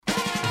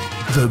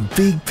The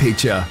Big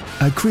Picture,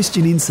 a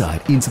Christian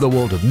insight into the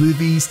world of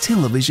movies,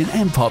 television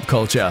and pop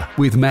culture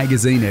with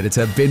magazine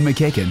editor Ben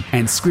McEachen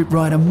and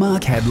scriptwriter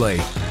Mark Hadley.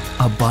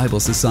 A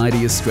Bible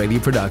Society Australia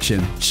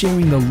production,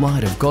 sharing the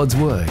light of God's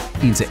Word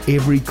into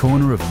every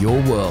corner of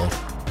your world.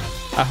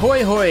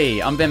 Ahoy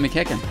hoy, I'm Ben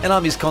McEachen. And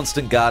I'm his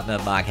constant gardener,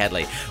 Mark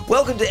Hadley.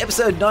 Welcome to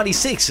episode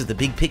 96 of The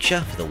Big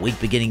Picture for the week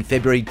beginning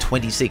February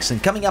 26.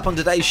 And coming up on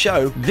today's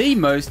show, the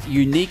most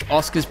unique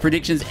Oscars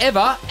predictions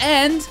ever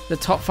and the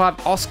top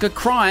 5 Oscar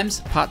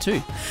crimes, part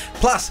 2.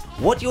 Plus,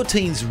 what your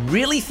teens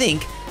really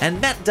think and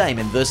Matt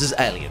Damon versus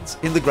aliens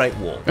in The Great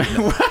Wall.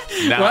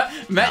 What?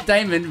 Matt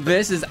Damon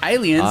versus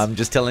aliens? I'm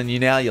just telling you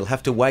now, you'll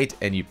have to wait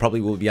and you probably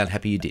will be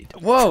unhappy you did.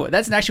 Whoa,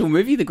 that's an actual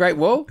movie, The Great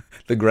Wall?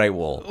 The Great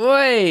Wall.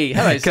 Oi,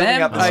 hello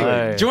Sam. Up this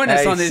week. Join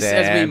us on this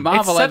Sam. as we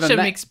marvel It's such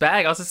over a mixed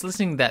bag. I was just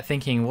listening to that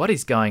thinking, what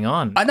is going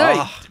on? I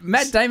know,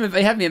 Matt Damon,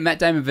 they have me at Matt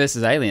Damon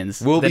versus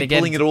aliens. We'll Then be again-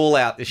 pulling it all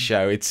out this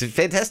show. It's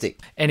fantastic.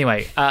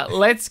 Anyway,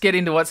 let's get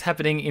into what's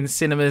happening in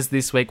cinemas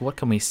this week. What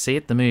can we see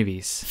at the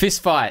movies?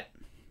 Fist Fight.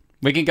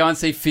 We can go and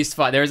see Fist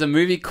Fight. There is a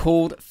movie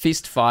called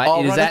Fist Fight.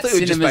 It is right. I at thought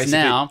you were just cinemas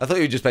now. I thought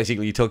you were just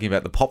basically talking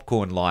about the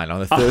popcorn line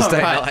on a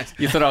Thursday right. night.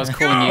 You thought I was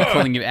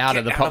calling you out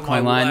at the Get out of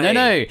popcorn my line. way.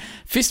 No.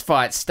 Fist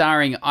Fight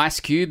starring Ice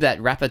Cube,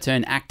 that rapper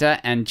turned actor,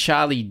 and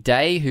Charlie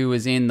Day, who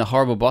was in the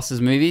Horrible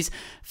Bosses movies.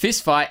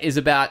 Fist Fight is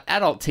about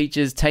adult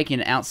teachers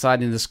taking it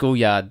outside in the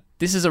schoolyard.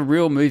 This is a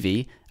real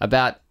movie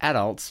about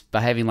adults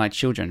behaving like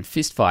children.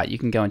 Fist Fight. You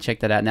can go and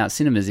check that out now at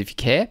cinemas if you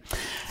care.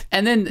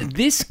 And then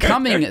this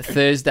coming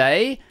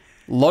Thursday,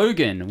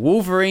 Logan,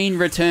 Wolverine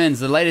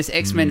Returns. The latest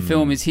X-Men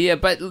film is here,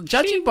 but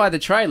judging by the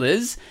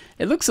trailers,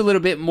 it looks a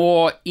little bit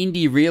more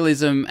indie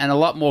realism and a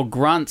lot more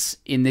grunts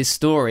in this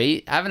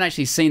story. I haven't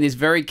actually seen this.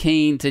 Very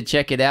keen to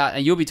check it out,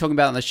 and you'll be talking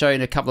about it on the show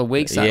in a couple of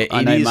weeks. Yeah,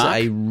 I know, it is Mark.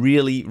 a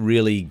really,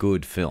 really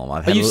good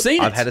film. You've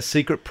seen it? I've had a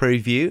secret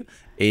preview.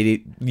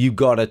 You've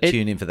got to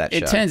tune in for that show.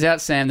 It turns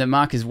out, Sam, that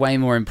Mark is way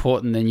more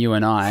important than you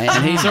and I,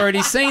 and he's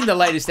already seen the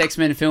latest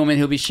X-Men film, and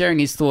he'll be sharing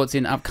his thoughts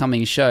in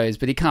upcoming shows,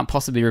 but he can't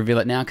possibly reveal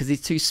it now because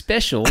he's too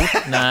special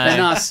than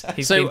us.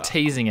 He's been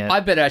teasing it. I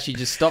better actually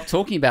just stop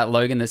talking about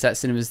Logan that's at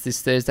cinemas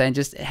this Thursday and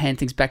just hand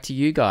things back to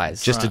you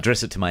guys. Just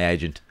address it to my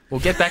agent. We'll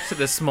get back to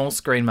the small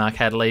screen, Mark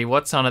Hadley.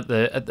 What's on at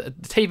the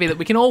TV that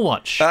we can all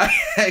watch?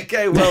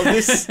 Okay, well,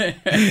 this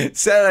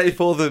Saturday,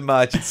 4th of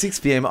March at 6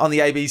 p.m. on the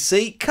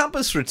ABC,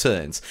 Compass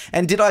returns.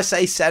 And did I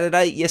say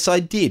Saturday? Yes, I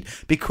did,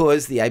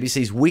 because the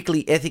ABC's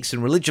weekly ethics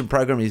and religion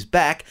program is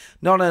back,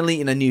 not only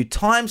in a new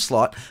time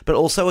slot, but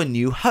also a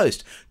new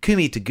host.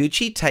 Kumi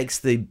Taguchi takes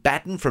the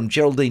baton from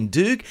Geraldine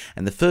Doog,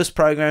 and the first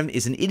program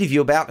is an interview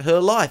about her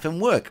life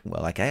and work.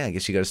 Well, okay, I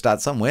guess you got to start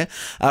somewhere,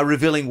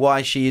 revealing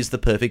why she is the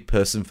perfect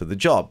person for the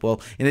job. Well,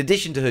 in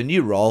addition to her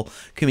new role,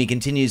 Kumi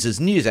continues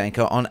as news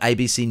anchor on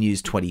ABC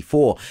News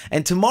 24.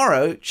 And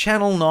tomorrow,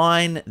 Channel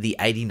 9, the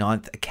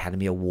 89th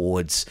Academy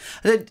Awards.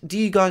 Do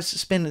you guys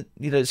spend,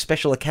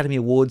 special Academy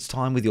Awards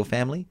time with your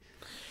family?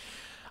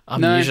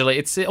 No. Usually,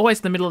 it's always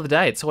in the middle of the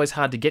day. It's always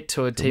hard to get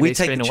to a TV We screen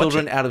take the and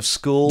children watch it. out of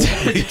school.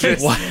 We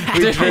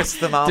dress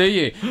them up. Do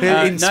you?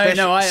 In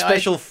I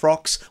special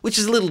frocks, which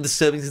is a little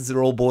disturbing since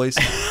they're all boys.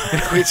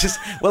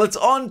 It's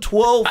on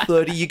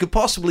 12:30. You could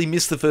possibly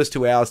miss the first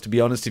 2 hours, to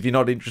be honest, if you're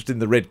not interested in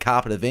the red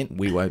carpet event.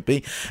 We won't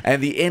be.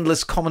 And the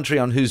endless commentary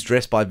on Who's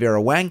Dressed by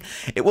Vera Wang.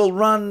 It will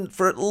run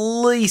for at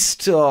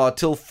least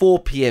till 4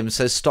 p.m,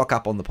 so stock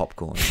up on the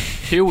popcorn.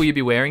 Who will you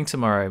be wearing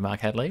tomorrow,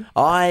 Mark Hadley?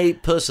 I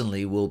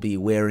personally will be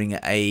wearing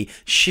a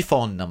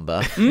chiffon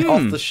number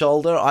off the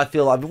shoulder. I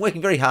feel I've been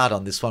working very hard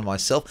on this one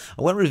myself.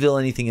 I won't reveal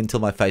anything until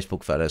my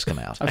Facebook photos come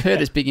out. I've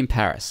heard it's big in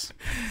Paris.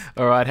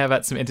 All right, how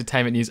about some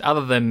entertainment news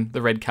other than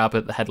the red carpet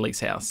at the Hadley's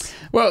house?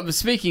 Well,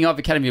 speaking of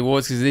Academy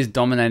Awards, because it is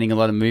dominating a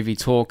lot of movie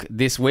talk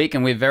this week,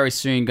 and we're very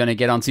soon going to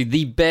get onto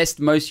the best,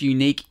 most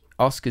unique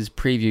Oscars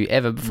preview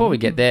ever. Before we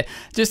get there,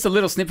 just a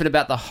little snippet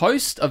about the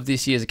host of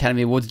this year's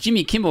Academy Awards,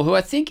 Jimmy Kimmel, who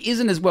I think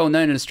isn't as well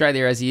known in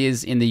Australia as he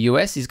is in the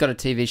US. He's got a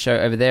TV show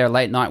over there, a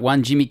late night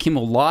one, Jimmy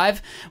Kimmel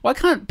Live. Why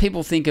can't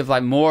people think of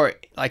more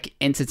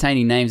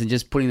entertaining names and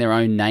just putting their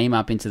own name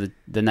up into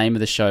the name of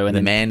the show? And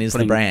the man is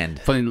the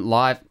brand. Putting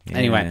live. Yeah.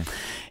 Anyway,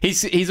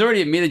 he's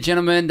already admitted,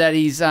 gentlemen, that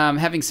he's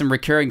having some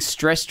recurring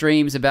stress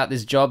dreams about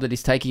this job that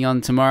he's taking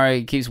on tomorrow.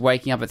 He keeps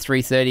waking up at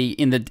 3:30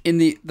 in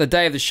the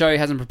day of the show. He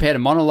hasn't prepared a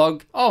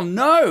monologue. Oh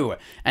no!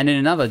 And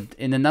in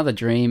another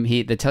dream,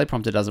 the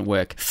teleprompter doesn't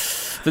work.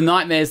 The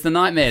nightmares.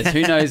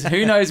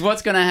 Who knows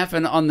what's going to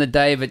happen on the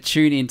day? But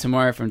tune in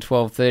tomorrow from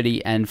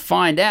 12:30 and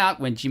find out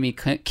when Jimmy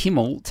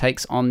Kimmel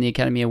takes on the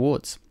Academy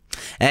Awards.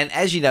 And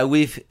as you know,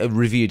 we've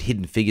reviewed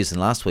Hidden Figures in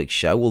last week's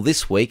show. Well,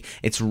 this week,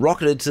 it's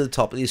rocketed to the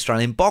top of the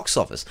Australian box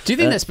office. Do you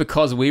think that's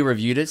because we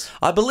reviewed it?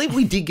 I believe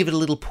we did give it a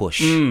little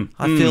push.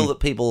 I feel that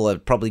people are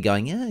probably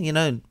going,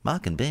 yeah,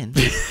 Mark and Ben.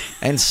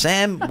 And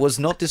Sam was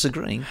not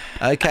disagreeing.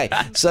 Okay,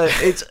 so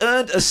it's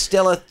earned a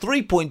stellar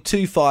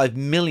 $3.25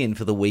 million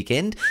for the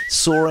weekend,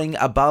 soaring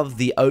above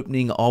the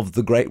opening of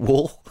The Great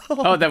Wall.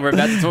 Oh, that we're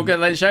about to talk about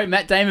later show.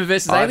 Matt Damon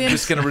versus I'm aliens.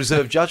 just going to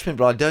reserve judgment,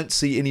 but I don't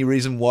see any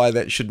reason why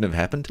that shouldn't have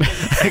happened.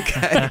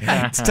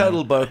 Okay, its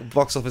total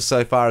box office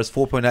so far is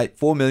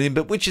 4.84 million,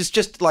 but which is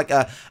just like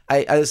a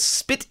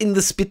spit in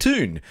the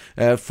spittoon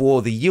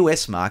for the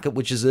US market,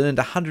 which has earned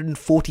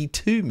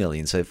 142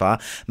 million so far,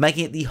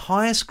 making it the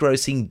highest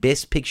grossing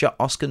Best Picture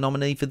Oscar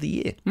nominee for the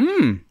year.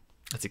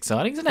 That's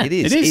exciting, isn't it?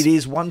 It is. It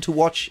is one to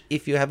watch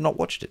if you have not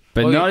watched it.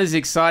 But not as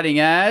exciting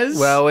as...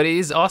 Well, it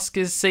is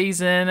Oscars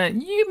season.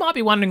 You might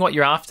be wondering what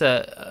you're up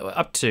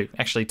to,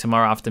 actually,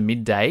 tomorrow after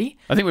midday.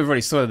 I think we've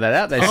already sorted that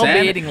out there, I'll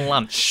Sam. be eating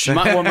lunch.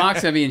 Well,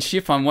 Mark's going to be in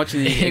Chiffon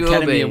watching the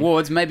Academy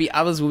Awards. Maybe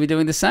others will be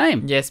doing the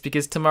same. Yes,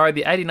 because tomorrow,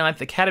 the 89th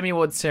Academy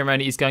Awards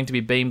ceremony is going to be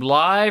beamed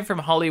live from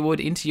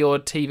Hollywood into your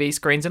TV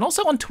screens and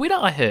also on Twitter,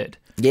 I heard.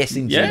 Yes,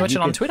 indeed. You can watch it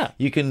on Twitter.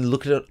 You can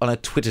look at it on a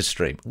Twitter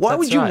stream. Why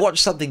would you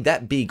watch something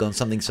that big on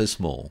something so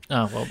small?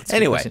 Oh, well, that's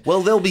anyway,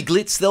 well, there'll be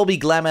glitz, there'll be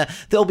glamour,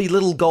 there'll be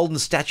little golden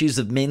statues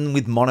of men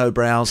with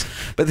monobrows,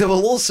 but there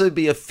will also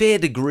be a fair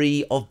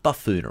degree of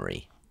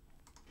buffoonery.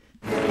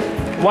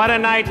 What a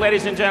night,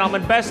 ladies and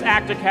gentlemen. Best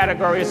Actor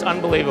category is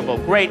unbelievable.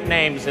 Great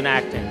names in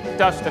acting.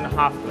 Dustin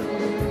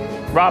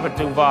Hoffman, Robert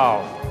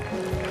Duvall,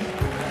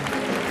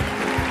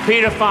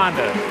 Peter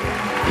Fonda,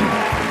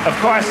 of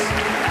course,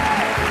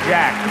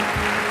 Jack.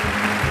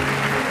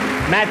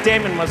 Matt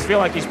Damon must feel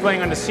like he's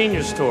playing on the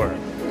seniors tour.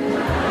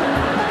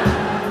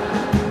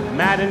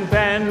 Matt and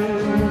Ben,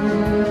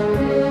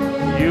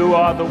 you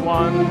are the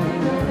one.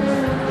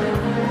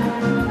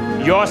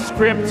 Your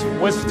script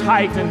was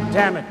tight and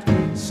damn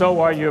it,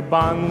 so are your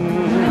buns.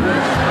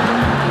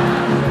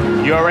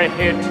 You're a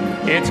hit,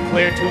 it's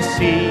clear to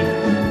see,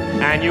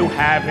 and you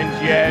haven't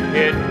yet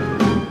hit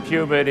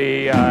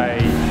puberty. I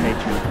hate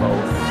you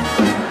both.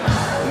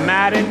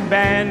 Matt and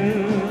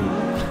Ben.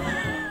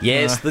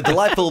 Yes, the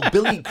delightful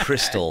Billy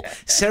Crystal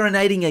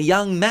serenading a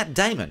young Matt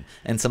Damon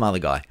and some other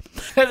guy.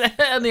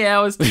 And the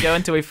hours to go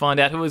until we find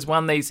out who has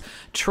won these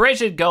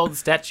treasured gold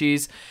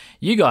statues.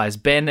 You guys,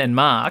 Ben and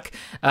Mark,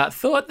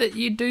 thought that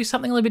you'd do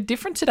something a little bit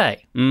different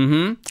today.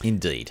 Mm-hmm.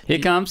 Indeed. Here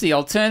comes the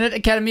Alternate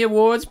Academy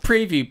Awards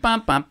preview.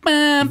 Bum, bum,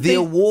 bum. The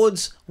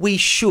awards we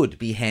should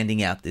be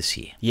handing out this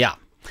year. Yeah.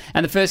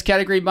 And the first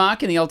category,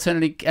 Mark, in the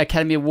Alternate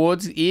Academy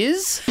Awards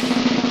is...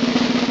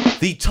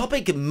 the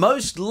topic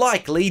most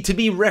likely to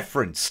be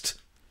referenced.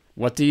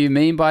 What do you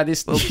mean by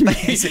this,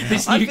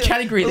 this new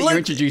category that you're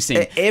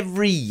introducing?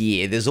 Every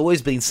year, there's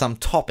always been some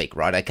topic,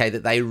 right, okay,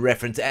 that they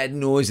reference, add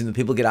noise, and the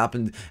people get up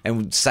and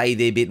say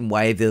their bit and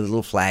wave their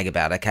little flag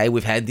about, okay?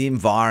 We've had the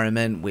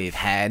environment, we've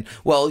had,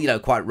 well, you know,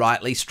 quite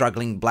rightly,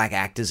 struggling black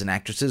actors and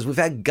actresses. We've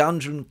had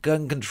gun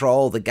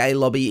control, the gay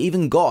lobby,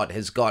 even God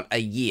has got a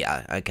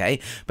year,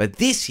 okay? But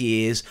this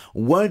year's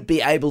won't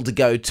be able to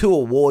go 2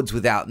 awards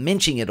without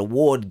mentioning it.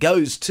 Award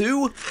goes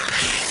to...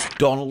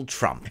 Donald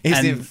Trump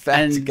is in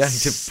fact going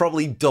to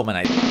probably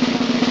dominate.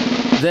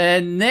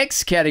 The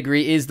next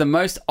category is the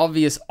most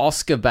obvious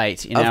Oscar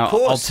bait in our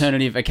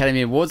Alternative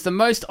Academy Awards. The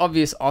most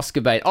obvious Oscar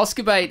bait.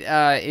 Oscar bait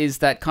is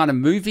that kind of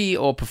movie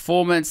or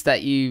performance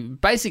that you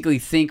basically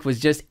think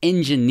was just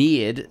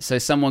engineered so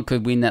someone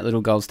could win that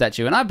little gold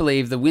statue. And I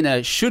believe the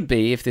winner should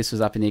be, if this was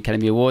up in the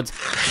Academy Awards,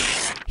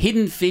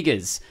 Hidden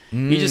Figures.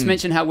 You just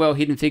mentioned how well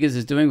Hidden Figures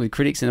is doing with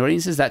critics and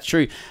audiences. That's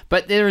true.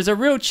 But there is a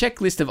real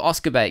checklist of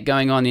Oscar bait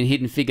going on in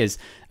Hidden Figures.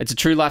 It's a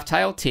true life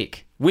tale,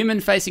 tick.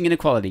 Women facing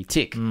inequality,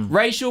 tick.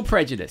 Racial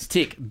prejudice,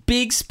 tick.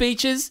 Big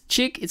speeches,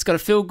 tick. It's got a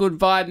feel-good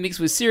vibe mixed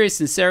with serious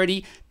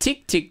sincerity,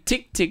 tick, tick,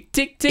 tick, tick,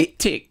 tick, tick,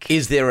 tick.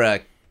 Is there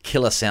a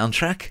killer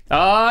soundtrack?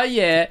 Oh,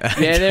 yeah.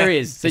 Yeah, there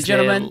is. So,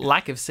 gentlemen...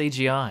 lack of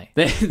CGI.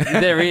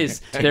 There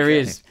is. There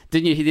is.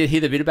 Didn't you hear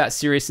the bit about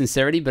serious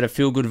sincerity, but a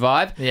feel-good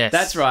vibe? Yes.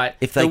 That's right.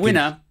 The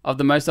winner of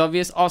the most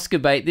obvious Oscar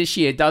bait this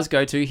year does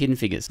go to Hidden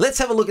Figures. Let's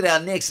have a look at our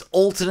next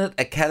alternate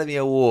Academy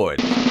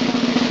Award.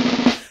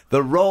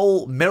 The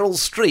role Meryl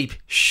Streep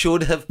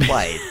should have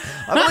played.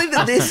 I believe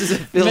that this is a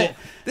film...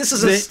 This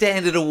is a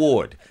standard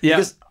award.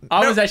 Yeah,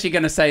 I was actually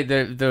going to say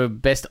the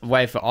best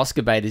way for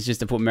Oscar bait is just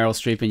to put Meryl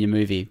Streep in your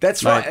movie.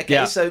 That's right. Okay,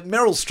 yeah. So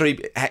Meryl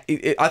Streep,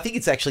 I think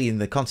it's actually in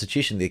the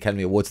Constitution of the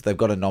Academy Awards that they've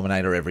got a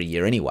nominator every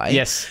year anyway.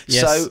 Yes.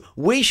 So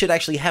we should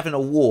actually have an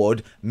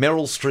award,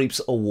 Meryl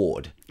Streep's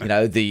Award. You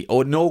know, the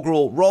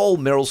inaugural role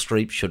Meryl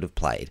Streep should have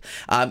played.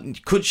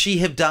 Could she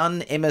have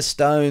done Emma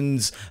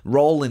Stone's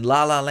role in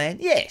La La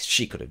Land? Yes,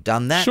 she could have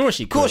done that. Sure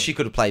she could. Of course she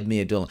could have played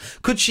Mia Dillon.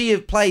 Could she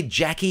have played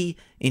Jackie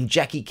in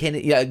Jackie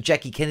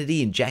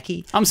Kennedy in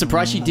Jackie? I'm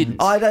surprised she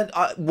didn't.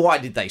 Why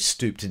did they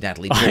stoop to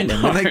Natalie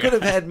Portman when they could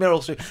have had Meryl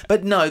Streep?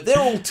 But no, they're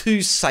all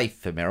too safe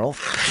for Meryl.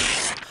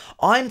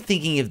 I'm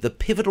thinking of the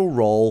pivotal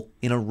role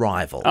in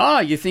Arrival.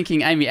 Oh, you're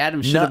thinking Amy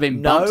Adams should have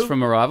been bumped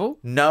from Arrival?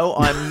 No,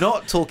 I'm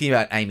not talking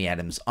about Amy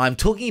Adams. I'm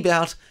talking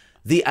about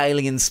the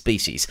alien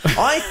species.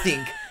 I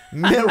think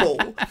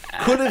Meryl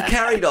could have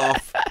carried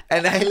off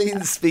an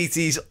alien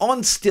species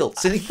on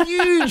stilts in a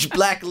huge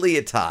black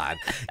leotard,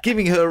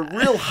 giving her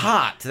real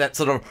heart to that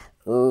sort of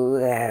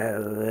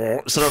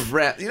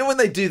rap. You know when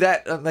they do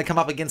that and they come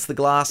up against the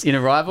glass? In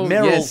Arrival?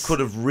 Meryl could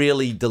have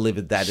really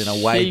delivered that in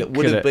a way that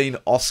would have been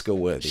Oscar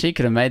worthy. She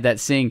could have made that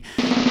sing.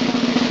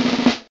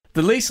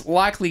 The least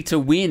likely to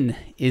win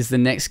is the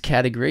next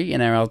category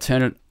in our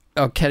alternate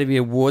Academy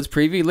Awards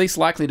preview, least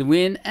likely to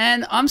win,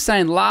 and I'm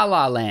saying La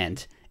La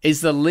Land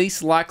is the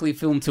least likely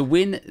film to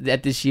win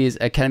at this year's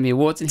Academy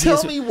Awards. And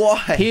Tell me why.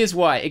 Here's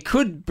why. It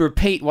could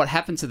repeat what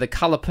happened to The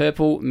Colour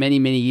Purple many,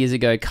 many years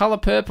ago. Colour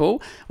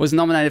Purple was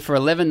nominated for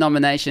 11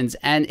 nominations,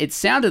 and it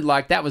sounded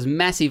like that was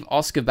massive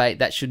Oscar bait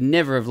that should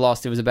never have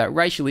lost. It was about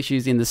racial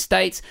issues in the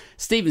States.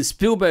 Steven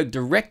Spielberg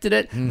directed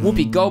it.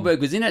 Whoopi Goldberg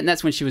was in it, and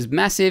that's when she was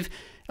massive.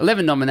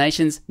 11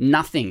 nominations,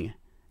 nothing.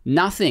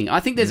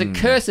 I think there's a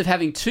curse of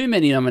having too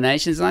many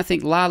nominations, and I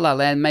think La La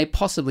Land may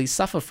possibly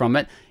suffer from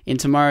it in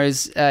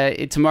tomorrow's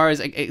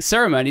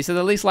ceremony. So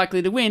the least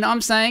likely to win,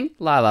 I'm saying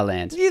La La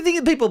Land. Do you think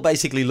that people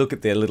basically look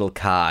at their little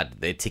card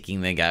they're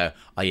ticking, they go,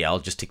 oh yeah, I'll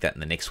just tick that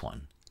in the next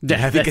one?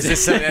 Because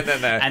it's no.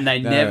 And they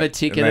never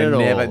tick it at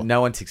all.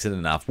 No one ticks it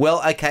enough.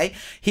 Well, okay,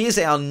 here's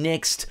our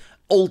next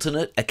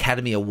alternate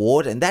Academy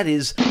Award, and that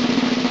is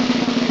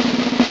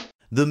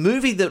the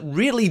movie that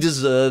really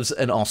deserves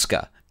an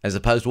Oscar, as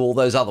opposed to all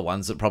those other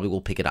ones that probably will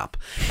pick it up.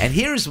 And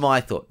here is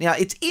my thought. Now,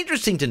 it's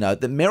interesting to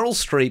note that Meryl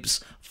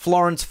Streep's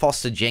Florence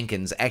Foster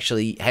Jenkins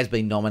actually has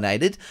been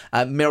nominated.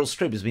 Meryl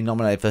Streep has been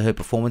nominated for her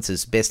performance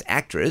as Best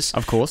Actress.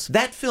 Of course.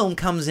 That film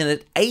comes in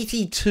at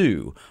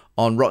 82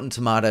 on Rotten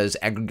Tomatoes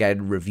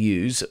aggregated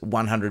reviews,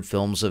 100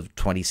 films of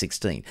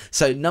 2016.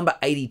 So, number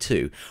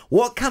 82.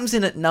 What comes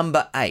in at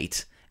number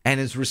 8 and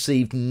has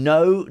received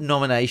no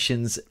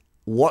nominations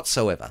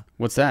whatsoever?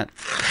 What's that?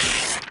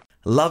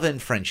 Love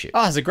and Friendship.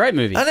 Oh, it's a great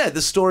movie. I know,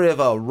 the story of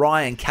a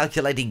wry and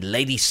calculating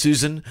Lady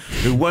Susan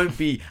who won't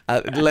be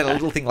let a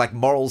little thing like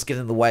morals get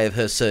in the way of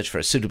her search for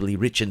a suitably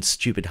rich and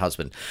stupid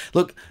husband.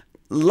 Look,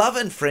 Love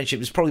and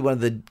Friendship is probably one of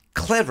the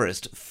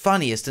cleverest,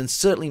 funniest, and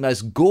certainly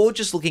most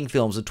gorgeous-looking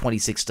films of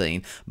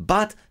 2016,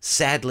 but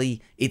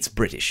sadly, it's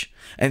British.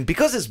 And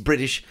because it's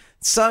British,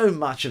 so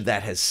much of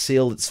that has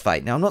sealed its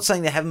fate. Now, I'm not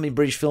saying there haven't been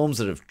British films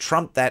that have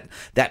trumped that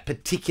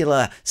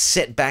particular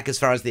setback as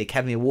far as the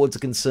Academy Awards are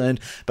concerned,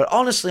 but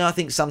honestly, I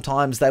think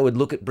sometimes they would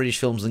look at British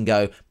films and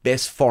go,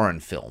 best foreign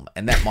film,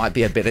 and that might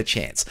be a better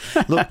chance.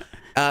 Look,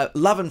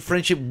 Love and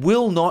Friendship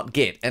will not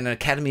get an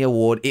Academy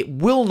Award. It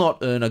will not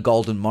earn a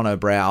golden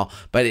monobrow,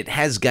 but it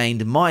has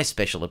gained my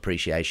special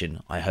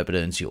appreciation. I hope it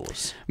earns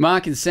yours.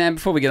 Mark and Sam,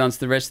 before we get on to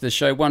the rest of the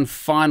show, one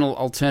final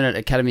alternate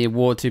Academy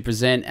Award to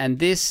present, and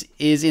this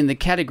is in the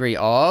category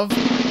of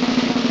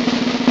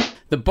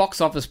the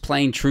Box Office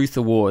Plain Truth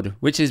Award,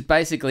 which is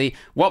basically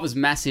what was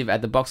massive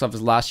at the box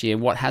office last year,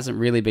 what hasn't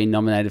really been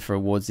nominated for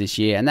awards this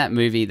year. And that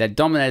movie that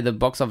dominated the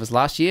box office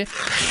last year,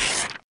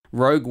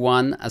 Rogue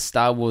One, A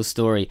Star Wars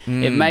Story.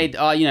 It made,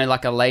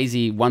 like a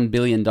lazy $1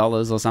 billion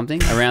or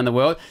something around the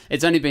world.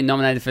 It's only been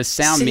nominated for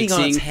sound Sitting on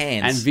mixing its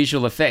hands. and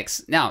visual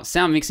effects. Now,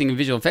 sound mixing and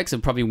visual effects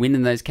would probably win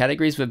in those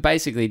categories, but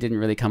basically didn't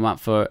really come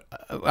up for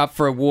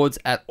awards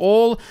at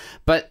all.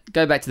 But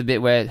go back to the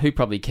bit where who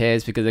probably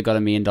cares because they've got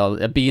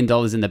 $1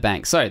 billion in the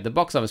bank. So the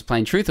Box Office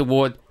Plain Truth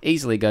Award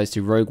easily goes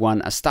to Rogue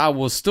One, A Star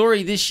Wars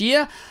Story this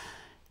year.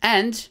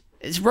 And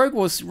it's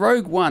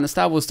Rogue One, A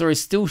Star Wars Story,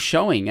 still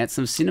showing at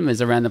some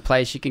cinemas around the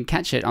place. You can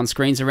catch it on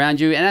screens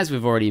around you. And as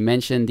we've already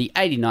mentioned, the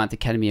 89th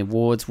Academy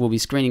Awards will be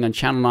screening on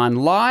Channel 9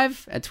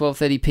 live at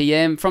 12:30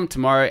 p.m. from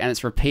tomorrow, and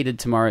it's repeated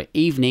tomorrow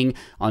evening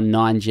on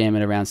 9gem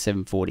at around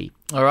 7:40.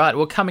 All right,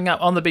 well, coming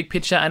up on The Big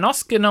Picture, an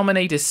Oscar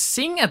nominee to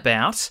sing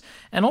about,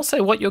 and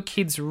also what your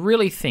kids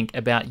really think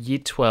about Year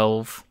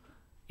 12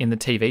 in the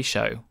TV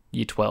show.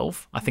 Year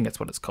 12, I think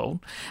that's what it's called.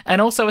 And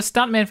also a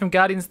stuntman from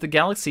Guardians of the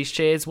Galaxy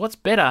shares what's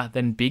better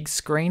than big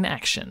screen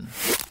action.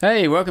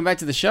 Hey, welcome back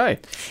to the show.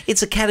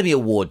 It's Academy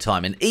Award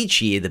time, and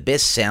each year the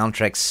best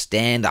soundtracks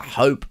stand a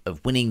hope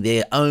of winning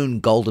their own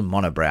golden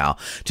monobrow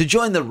to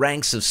join the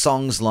ranks of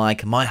songs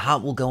like My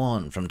Heart Will Go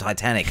On from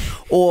Titanic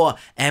or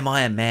Am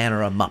I a Man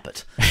or a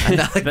Muppet?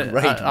 Another great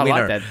winner. I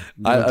like that.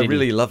 I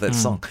really love that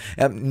song.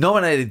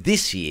 Nominated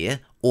this year,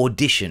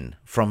 Audition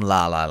from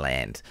La La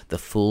Land, The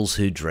Fools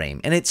Who Dream.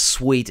 And it's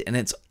sweet and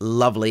it's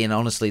lovely, and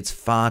honestly it's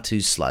far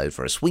too slow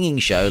for a swinging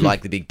show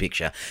like The Big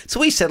Picture. So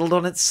we settled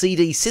on its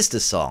CD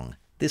sister song,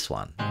 this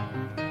one.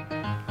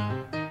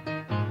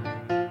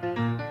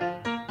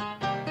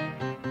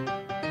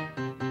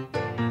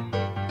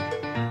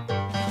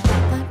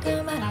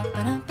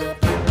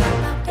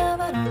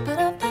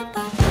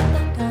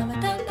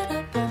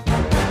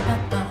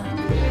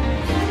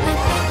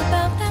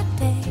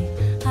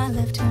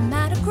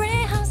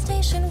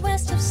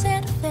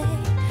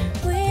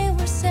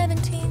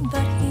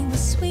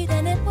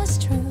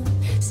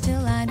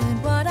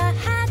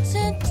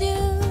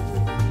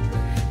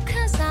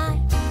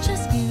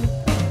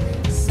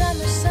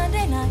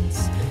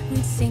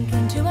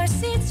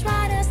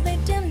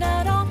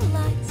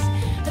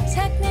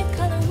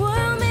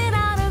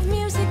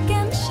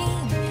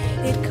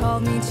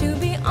 Called me to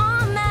be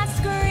on that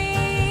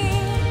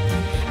screen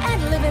and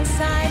live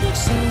inside each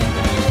scene.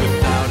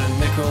 Without a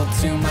nickel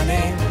to my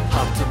name,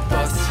 hopped a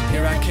bus,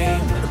 here I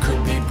came. I could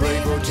be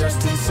brave or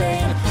just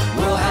insane,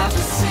 we'll have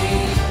to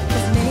see.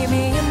 'Cause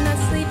maybe in that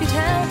sleepy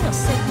town, he'll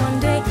sit one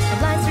day, the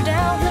lights are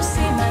down, he'll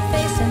see my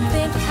face and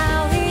think of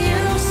how he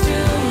used to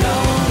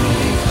know me.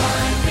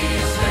 Climb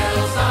these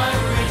hills,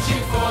 I'm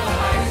reaching for the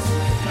heights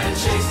and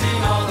chasing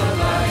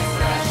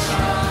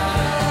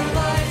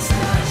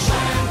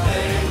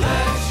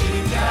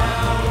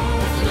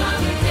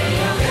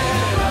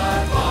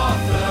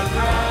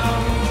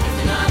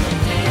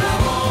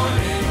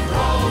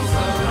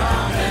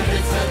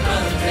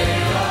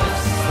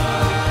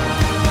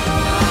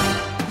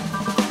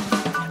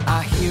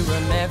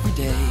every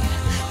day.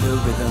 The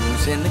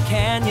rhythms in the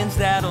canyons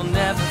that'll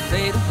never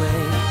fade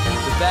away.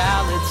 The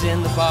ballads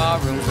in the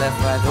barrooms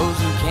left by those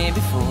who came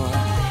before.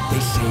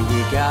 They say we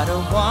gotta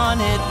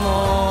want it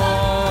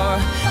more.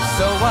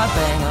 So I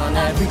bang on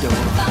every door.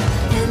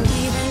 And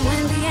even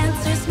when the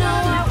answer's no,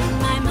 or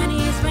when my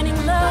money is running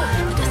low,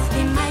 the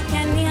dusty mic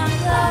and neon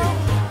glow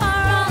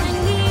are all I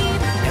need.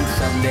 And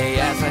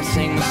someday as I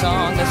sing the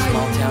song, a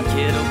small town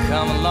kid'll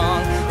come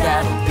along.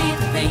 That'll be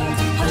the thing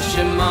to push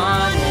him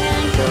on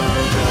and go,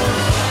 go.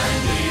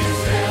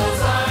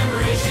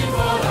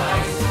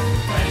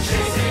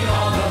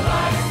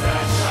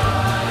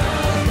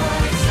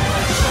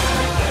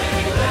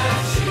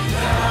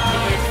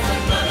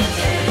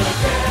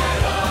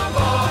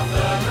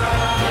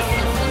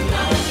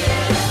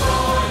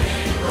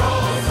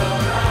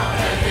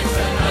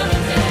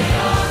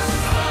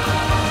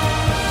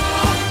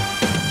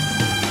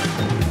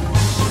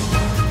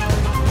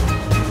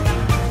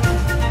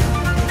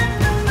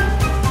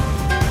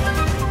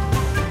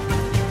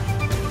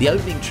 The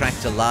opening track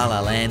to La La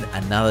Land,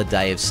 Another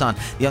Day of Sun.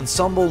 The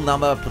ensemble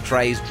number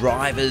portrays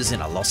drivers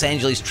in a Los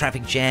Angeles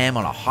traffic jam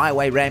on a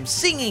highway ramp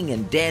singing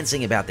and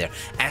dancing about their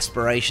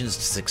aspirations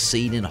to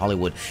succeed in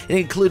Hollywood. It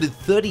included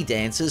 30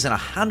 dancers and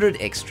 100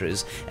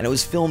 extras, and it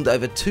was filmed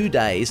over 2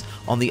 days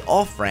on the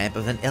off-ramp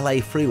of an LA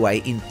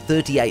freeway in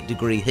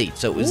 38-degree heat.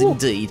 So it was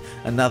indeed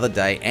another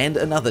day and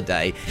another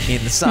day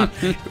in the sun.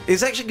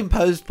 It's actually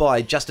composed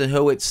by Justin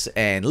Hurwitz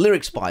and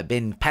lyrics by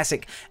Ben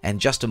Pasek and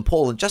Justin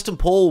Paul. And Justin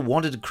Paul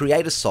wanted to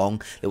create a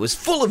song that was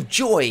full of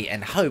joy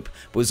and hope,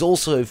 but was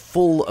also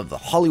full of the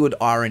Hollywood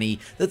irony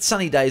that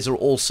sunny days are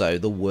also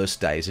the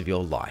worst days of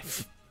your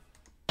life.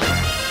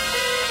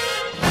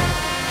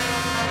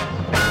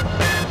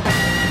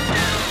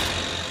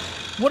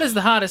 What is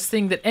the hardest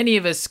thing that any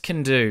of us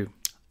can do?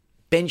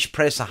 Bench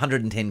press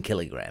 110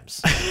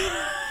 kilograms.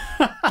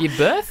 Give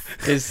birth?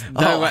 There's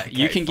no way. okay,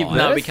 You can give fine.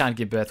 birth? No, we can't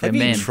give birth. Have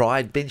We're you men.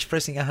 tried bench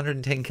pressing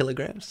 110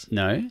 kilograms?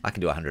 No. I can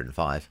do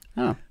 105.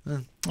 Oh.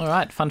 All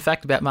right, fun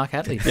fact about Mark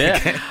Hadley.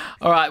 Yeah.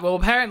 All right, well,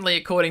 apparently,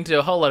 according to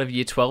a whole lot of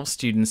Year 12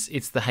 students,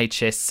 it's the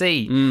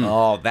HSC.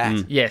 Oh,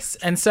 that. Yes,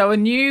 and so a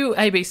new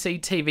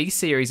ABC TV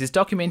series is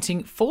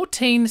documenting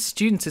 14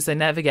 students as they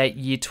navigate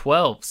Year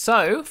 12.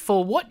 So,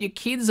 for what your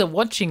kids are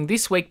watching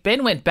this week,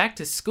 Ben went back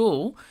to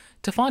school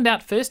to find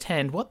out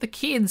firsthand what the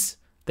kids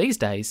these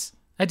days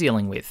are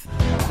dealing with.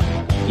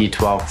 Year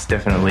 12 is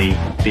definitely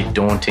a bit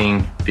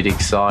daunting, a bit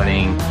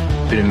exciting,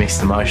 a bit of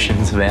mixed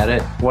emotions about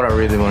it. What I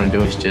really want to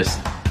do is just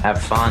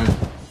have fun.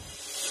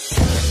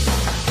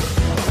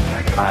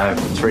 I have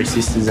 3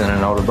 sisters and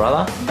an older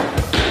brother.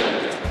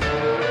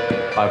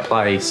 I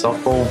play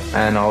softball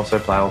and I also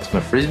play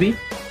ultimate frisbee.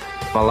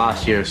 My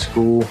last year of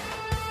school,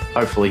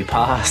 hopefully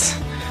pass,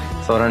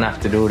 so I don't have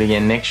to do it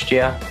again next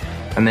year.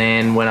 And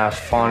then when I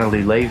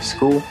finally leave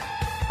school,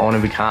 I want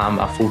to become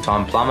a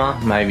full-time plumber,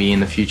 maybe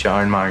in the future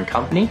own my own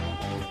company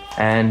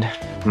and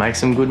make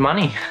some good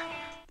money.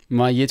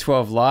 My Year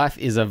 12 life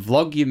is a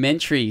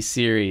vlogumentary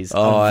series.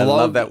 Oh, I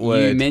love that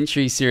word.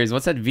 Vlogumentary series.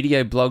 What's that?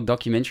 Video blog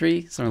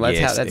documentary? Something like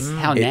Yes. that.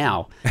 How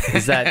now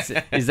is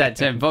that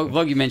term?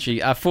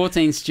 Vlogumentary.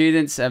 14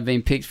 students have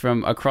been picked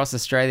from across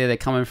Australia. They're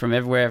coming from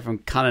everywhere, from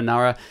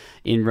Kununurra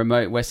in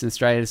remote Western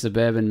Australia to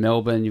suburban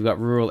Melbourne. You've got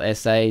rural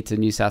SA to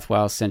New South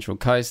Wales Central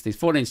Coast. These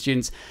 14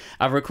 students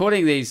are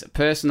recording these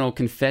personal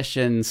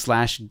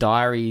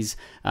confession/diaries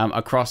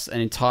across an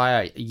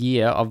entire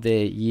year of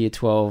their Year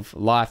 12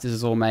 life. This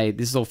is all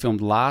filmed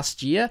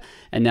last year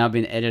and now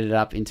been edited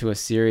up into a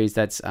series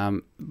that's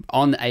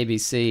on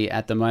ABC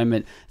at the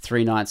moment,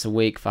 3 nights a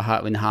week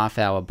in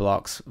half-hour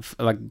blocks,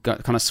 like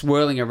kind of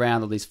swirling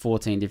around all these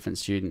 14 different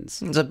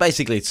students. So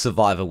basically, it's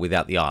Survivor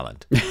without the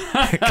island.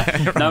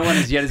 No one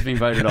as yet has been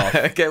voted off.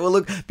 Okay, well,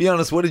 look, be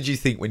honest, what did you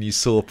think when you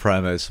saw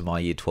promos for My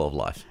Year 12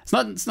 Life?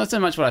 It's not so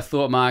much what I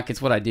thought, Mark.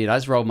 It's what I did. I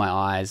just rolled my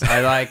eyes.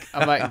 I'm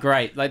like,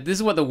 great. Like, this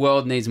is what the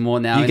world needs more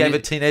now. You gave a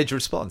teenage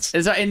response.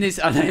 In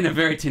a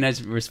very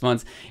teenage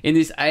response. In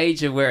this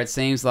age of where it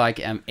seems like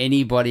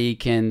anybody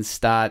can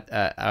start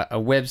a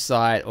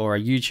website or a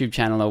YouTube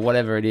channel or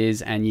whatever it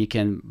is, and you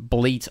can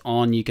bleat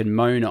on, you can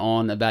moan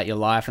on about your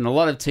life, and a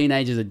lot of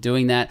teenagers are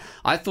doing that.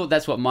 I thought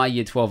that's what My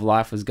Year 12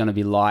 life was going to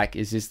be like,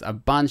 is just a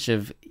bunch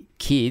of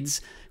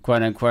kids,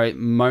 quote unquote,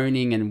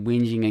 moaning and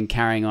whinging and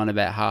carrying on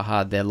about how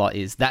hard their lot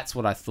is. That's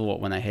what I thought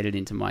when I headed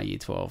into My Year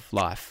 12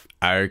 life.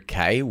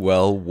 Okay,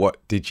 well,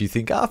 what did you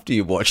think after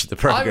you watched the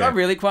program? I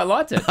really quite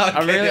liked it.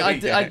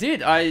 I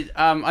did.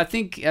 I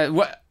think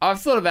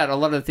I've thought about a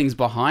lot of the things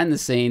behind the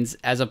scenes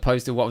as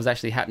opposed to what was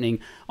actually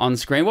happening on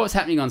screen. What was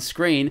happening on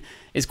screen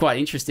is quite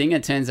interesting.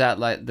 It turns out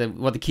like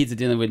what the kids are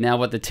dealing with now,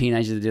 what the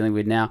teenagers are dealing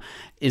with now,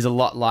 is a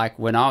lot like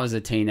when I was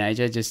a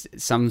teenager. Just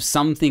some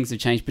things have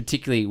changed,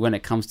 particularly when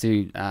it comes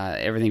to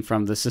everything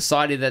from the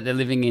society that they're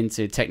living in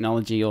to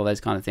technology, all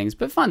those kind of things.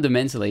 But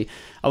fundamentally,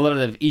 a lot of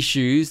the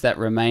issues that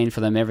remain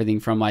for them, everything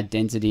from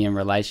identity and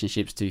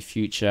relationships to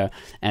future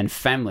and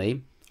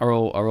family, are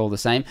all the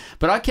same.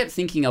 But I kept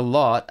thinking a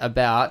lot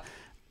about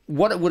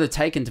what it would have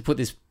taken to put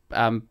this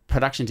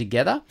production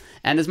together.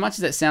 And as much as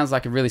that sounds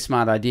like a really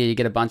smart idea, you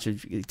get a bunch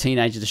of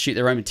teenagers to shoot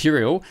their own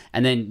material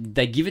and then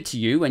they give it to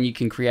you and you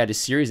can create a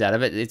series out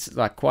of it. It's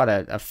like quite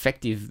an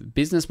effective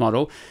business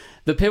model.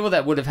 The people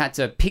that would have had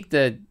to pick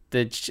the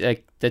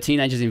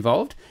teenagers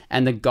involved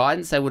and the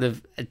guidance they would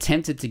have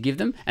attempted to give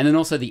them, and then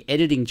also the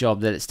editing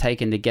job that it's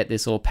taken to get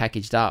this all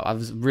packaged up, I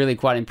was really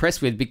quite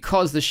impressed with,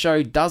 because the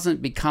show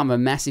doesn't become a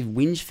massive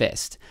whinge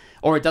fest,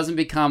 or it doesn't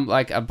become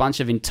like a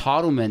bunch of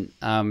entitlement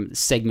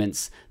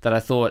segments that I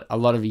thought a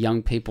lot of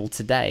young people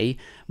today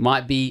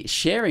might be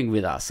sharing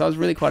with us. So I was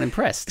really quite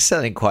impressed.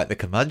 Sounding quite the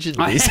curmudgeon.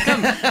 I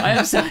sound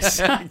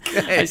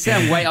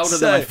way older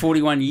than my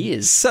 41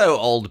 years. So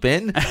old,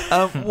 Ben.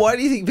 Why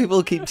do you think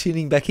people keep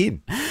tuning back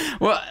in?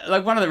 Well,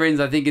 like one of the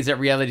reasons I think is that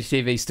reality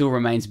TV still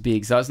remains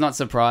big. So it's not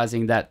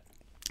surprising that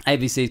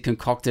ABC's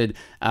concocted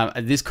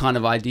this kind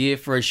of idea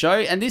for a show.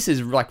 And this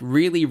is like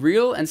really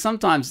real and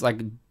sometimes like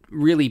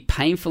really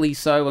painfully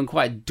so and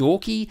quite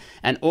dorky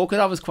and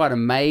awkward. I was quite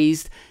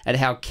amazed at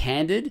how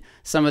candid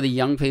some of the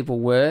young people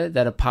were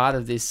that are part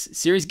of this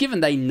series,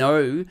 given they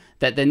know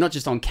that they're not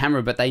just on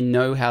camera, but they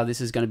know how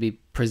this is going to be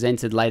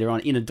presented later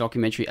on in a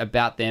documentary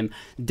about them,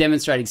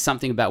 demonstrating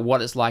something about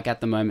what it's like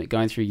at the moment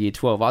going through year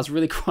 12. I was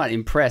really quite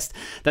impressed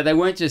that they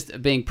weren't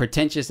just being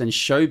pretentious and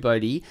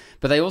showboaty,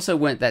 but they also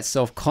weren't that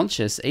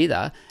self-conscious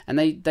either. And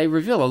they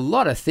reveal a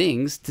lot of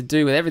things to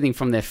do with everything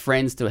from their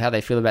friends to how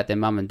they feel about their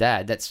mum and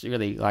dad. That's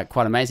really like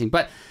quite amazing.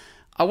 But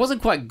I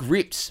wasn't quite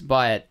gripped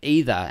by it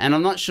either. And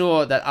I'm not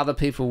sure that other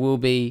people will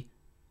be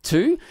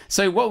too.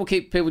 So what will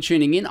keep people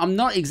tuning in? I'm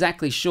not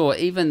exactly sure,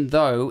 even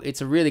though it's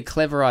a really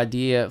clever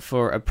idea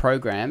for a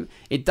program.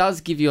 It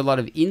does give you a lot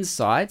of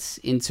insights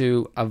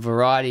into a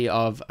variety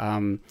of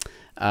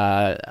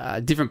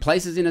different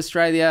places in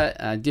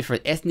Australia,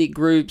 different ethnic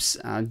groups,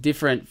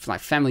 different like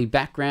family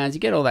backgrounds. You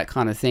get all that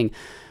kind of thing.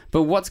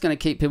 But what's going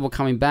to keep people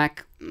coming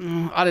back?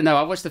 I don't know.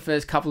 I watched the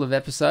first couple of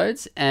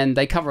episodes and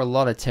they cover a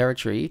lot of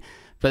territory.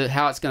 But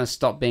how it's going to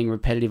stop being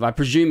repetitive, I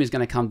presume, is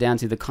going to come down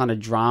to the kind of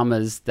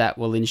dramas that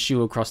will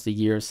ensue across the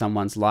year of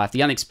someone's life,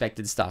 the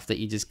unexpected stuff that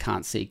you just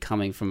can't see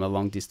coming from a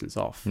long distance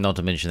off. Not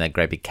to mention that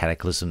great big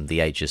cataclysm, the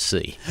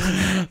HSC.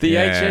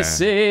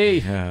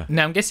 HSC! Yeah.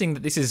 Now, I'm guessing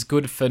that this is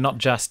good for not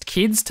just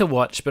kids to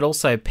watch, but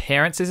also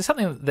parents. Is there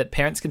something that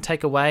parents can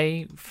take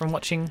away from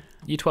watching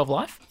Year 12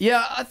 Life?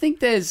 Yeah, I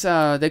think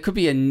there could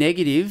be a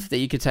negative that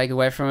you could take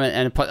away from it,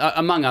 and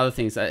among other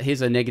things,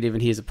 here's a negative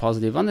and here's a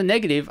positive. On the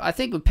negative, I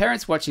think with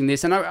parents watching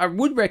this, and I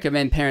would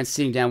recommend parents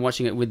sitting down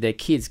watching it with their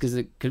kids, because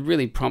it could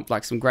really prompt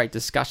like some great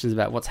discussions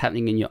about what's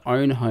happening in your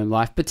own home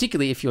life,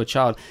 particularly if your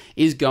child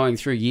is going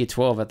through Year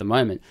 12 at the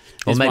moment.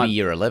 Or maybe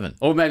Year 11.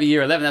 Or maybe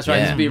Year 11, that's right.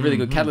 Yeah. This would be a really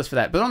good catalyst for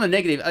that. But on the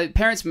negative,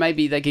 parents,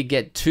 maybe they could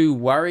get too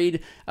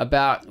worried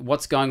about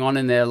what's going on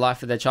in their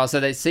life with their child.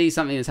 So they see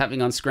something that's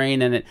happening on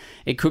screen, and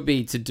it could be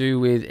to do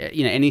with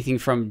anything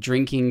from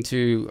drinking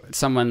to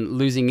someone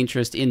losing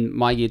interest in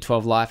My Year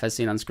 12 Life as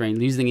seen on screen,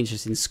 losing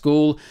interest in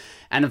school,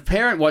 and a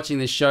parent watching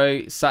this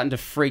show starting to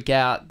freak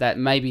out that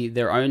maybe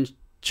their own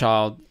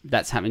child,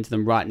 that's happening to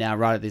them right now,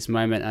 right at this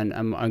moment,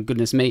 and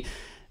goodness me.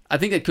 I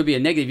think that could be a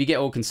negative. You get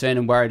all concerned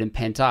and worried and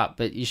pent up,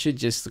 but you should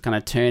just kind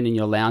of turn in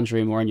your lounge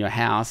room or in your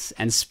house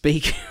and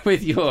speak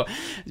with your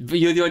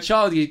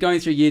child who's going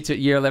through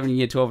year 11 and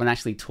year 12 and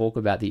actually talk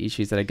about the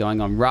issues that are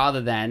going on, rather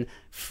than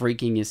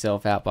freaking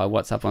yourself out by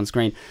what's up on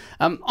screen.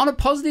 On a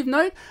positive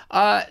note,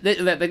 I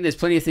think there's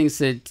plenty of things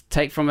to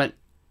take from it.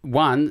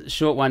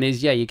 Short one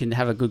is, you can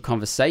have a good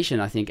conversation,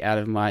 I think, out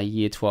of My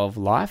Year 12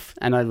 Life.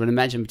 And I would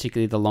imagine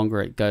particularly the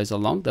longer it goes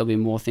along, there'll be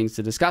more things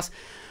to discuss.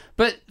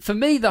 But for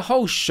me, the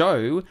whole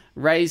show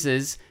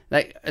raises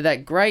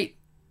that great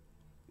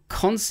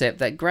concept,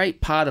 that great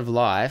part of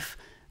life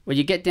where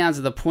you get down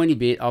to the pointy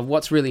bit of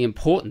what's really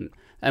important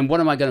and what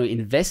am I going to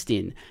invest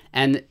in.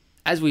 And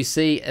as we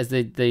see, as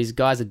these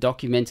guys are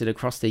documented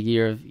across the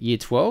year of Year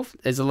 12,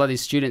 there's a lot of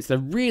these students that are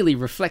really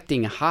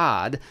reflecting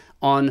hard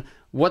on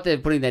what they're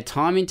putting their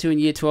time into in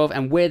Year 12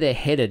 and where they're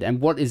headed and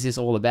what is this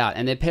all about.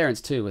 And their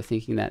parents too are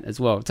thinking that as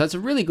well. So it's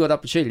a really good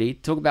opportunity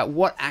to talk about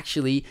what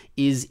actually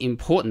is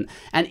important.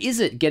 And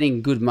is it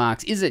getting good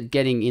marks? Is it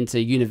getting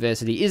into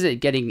university? Is it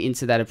getting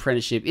into that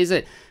apprenticeship? Is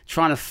it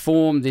trying to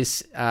form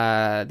this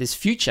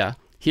future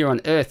here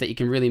on Earth that you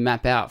can really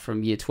map out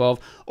from Year 12?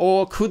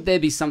 Or could there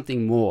be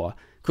something more?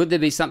 Could there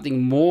be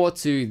something more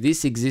to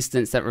this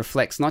existence that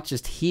reflects not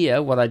just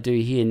here, what I do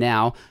here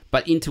now,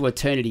 but into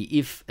eternity,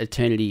 if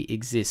eternity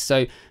exists?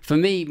 So for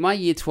me, My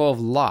Year 12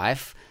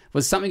 Life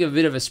was something of a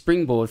bit of a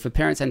springboard for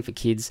parents and for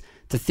kids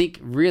to think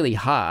really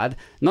hard,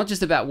 not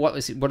just about what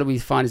do we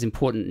find is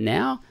important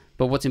now,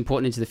 but what's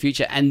important into the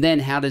future, and then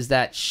how does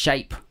that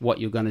shape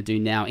what you're going to do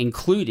now,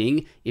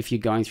 including if you're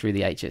going through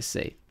the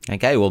HSC.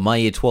 Okay, well, My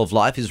Year 12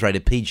 Life is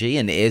rated PG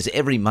and airs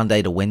every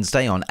Monday to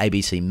Wednesday on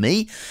ABC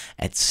Me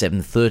at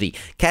 7:30.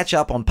 Catch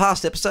up on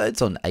past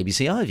episodes on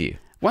ABC iView.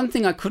 One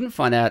thing I couldn't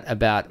find out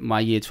about my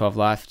Year 12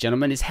 life,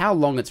 gentlemen, is how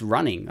long it's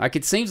running. Like,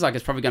 it seems like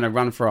it's probably going to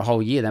run for a whole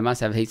year. They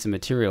must have heaps of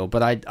material,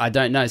 but I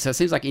don't know. So it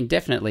seems like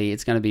indefinitely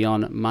it's going to be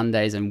on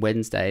Mondays and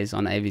Wednesdays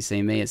on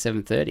ABC Me at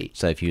 7:30.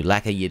 So if you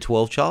lack a Year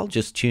 12 child,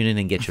 just tune in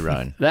and get your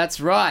own. That's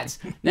right.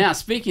 Now,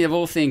 speaking of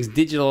all things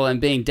digital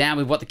and being down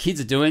with what the kids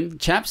are doing,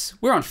 chaps,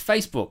 we're on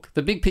Facebook.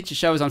 The Big Picture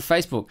Show is on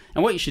Facebook.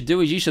 And what you should do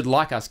is you should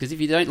like us, because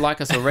if you don't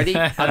like us already,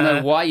 I don't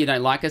know why you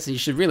don't like us, and you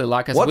should really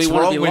like us. What's we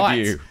want wrong to be with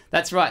liked. you?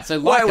 That's right. So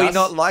Why like are we us.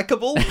 not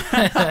likable?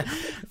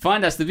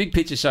 Find us, The Big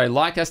Picture Show.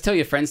 Like us. Tell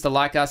your friends to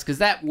like us, because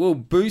that will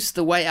boost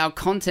the way our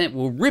content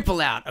will ripple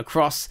out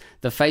across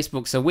the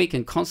Facebook, so we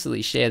can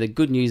constantly share the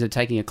good news of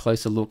taking a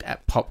closer look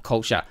at pop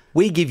culture.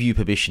 We give you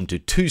permission to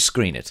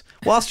two-screen it.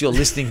 Whilst you're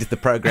listening to the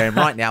program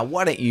right now,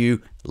 why don't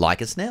you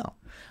like us now?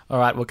 All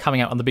right, well, coming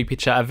up on The Big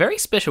Picture, a very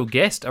special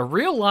guest, a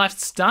real-life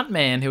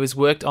stuntman who has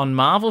worked on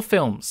Marvel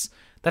films.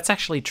 That's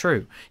actually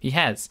true. He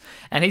has.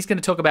 And he's going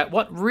to talk about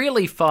what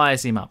really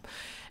fires him up.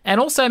 And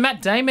also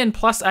Matt Damon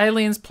plus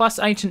aliens plus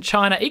ancient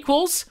China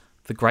equals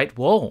the Great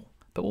Wall.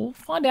 But we'll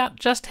find out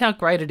just how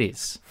great it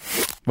is.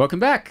 Welcome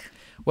back.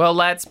 Well,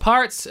 lads,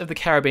 Pirates of the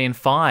Caribbean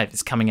 5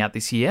 is coming out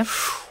this year.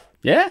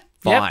 Yeah?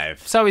 5. Yep.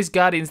 So is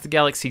Guardians of the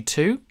Galaxy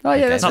 2. Oh,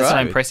 yeah, that's Not so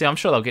right. impressive. I'm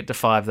sure they'll get to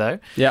 5, though.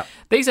 Yeah.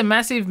 These are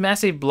massive,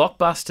 massive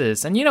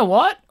blockbusters. And you know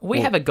what?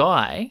 We have a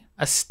guy,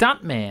 a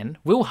stuntman,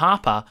 Will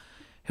Harper,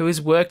 who has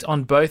worked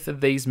on both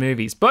of these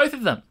movies. Both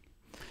of them.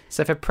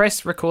 So for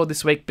Press Record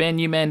this week, Ben,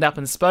 you manned up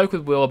and spoke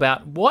with Will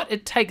about what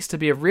it takes to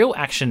be a real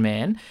action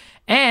man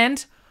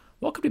and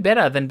what could be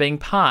better than being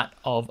part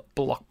of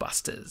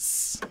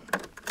blockbusters.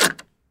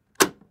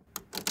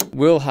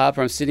 Will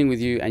Harper, I'm sitting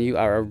with you, and you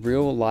are a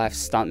real-life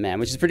stuntman,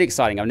 which is pretty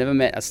exciting. I've never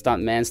met a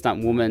stuntman,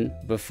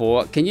 stuntwoman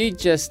before. Can you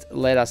just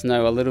let us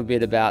know a little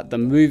bit about the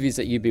movies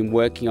that you've been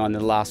working on in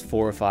the last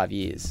 4 or 5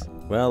 years?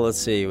 Well, let's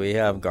see. We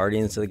have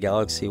Guardians of the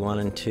Galaxy 1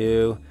 and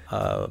 2,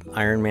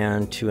 Iron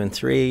Man 2 and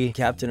 3,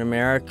 Captain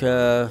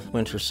America,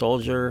 Winter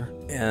Soldier,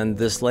 and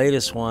this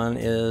latest one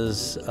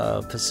is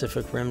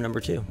Pacific Rim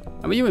number 2.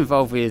 And were you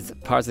involved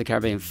with Pirates of the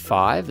Caribbean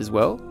 5 as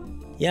well?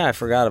 Yeah, I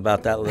forgot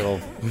about that little...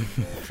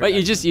 But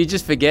you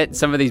just forget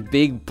some of these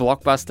big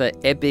blockbuster,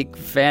 epic,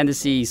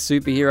 fantasy,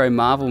 superhero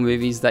Marvel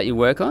movies that you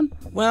work on?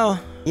 Well,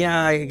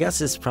 yeah, I guess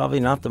it's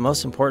probably not the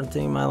most important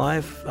thing in my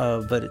life,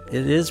 but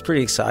it is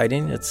pretty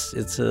exciting. It's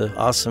an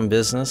awesome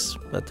business,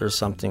 but there's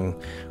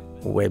something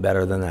way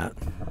better than that.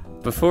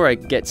 Before I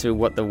get to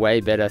what the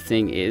way better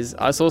thing is,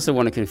 I also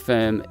want to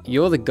confirm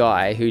you're the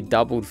guy who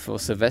doubled for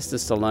Sylvester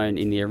Stallone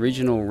in the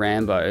original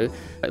Rambo,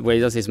 where he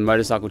does this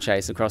motorcycle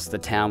chase across the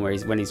town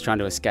when he's trying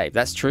to escape.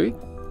 That's true?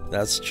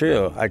 That's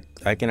true.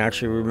 I can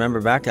actually remember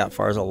back that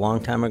far as a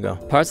long time ago.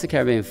 Pirates of the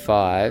Caribbean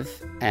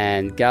 5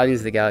 and Guardians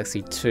of the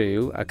Galaxy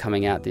 2 are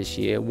coming out this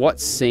year. What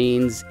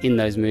scenes in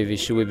those movies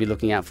should we be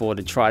looking out for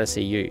to try to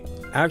see you?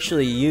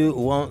 Actually, you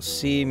won't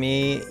see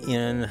me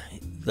in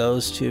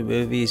those 2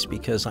 movies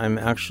because I'm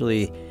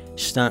actually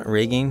stunt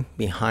rigging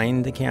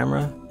behind the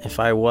camera. If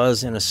I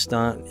was in a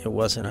stunt, it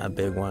wasn't a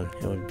big one.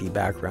 It would be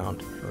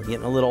background. We're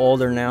getting a little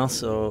older now,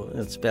 so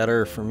it's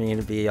better for me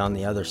to be on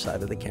the other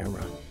side of the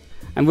camera.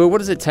 And Will, what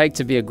does it take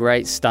to be a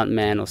great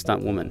stuntman or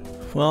stuntwoman?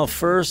 Well,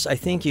 first, I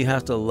think you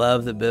have to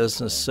love the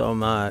business so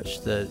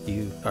much that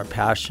you are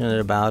passionate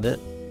about it.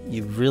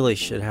 You really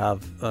should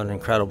have an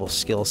incredible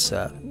skill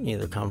set.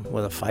 Either come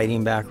with a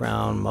fighting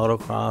background,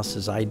 motocross,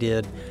 as I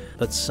did,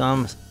 but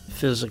some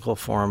physical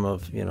form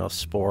of,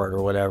 sport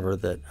or whatever,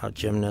 that a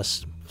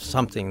gymnast,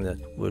 something that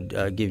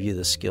would give you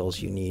the skills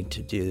you need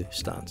to do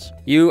stunts.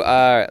 You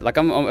are,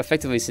 I'm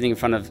effectively sitting in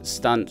front of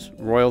stunt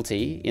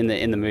royalty in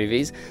the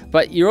movies,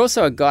 but you're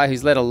also a guy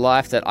who's led a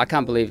life that I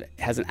can't believe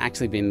hasn't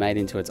actually been made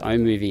into its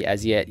own movie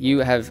as yet. You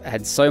have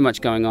had so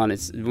much going on,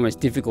 it's almost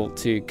difficult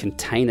to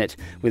contain it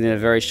within a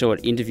very short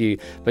interview,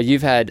 but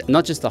you've had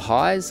not just the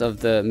highs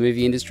of the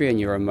movie industry, and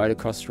you're a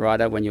motocross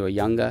rider when you were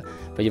younger,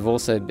 but you've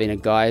also been a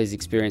guy who's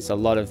experienced a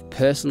lot of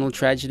personal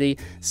tragedy,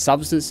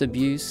 substance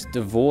abuse,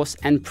 divorce,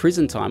 and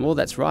prison time. All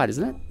that's right,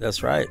 isn't it?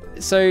 That's right.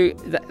 So,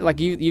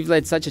 you've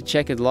led such a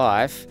checkered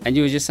life, and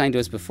you were just saying to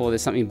us before,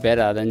 there's something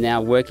better than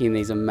now working in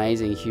these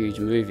amazing, huge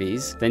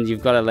movies. Then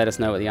you've got to let us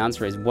know what the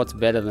answer is. What's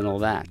better than all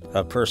that?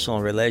 A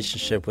personal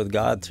relationship with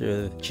God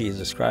through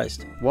Jesus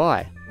Christ.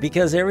 Why?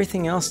 Because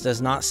everything else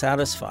does not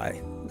satisfy.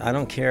 I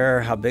don't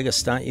care how big a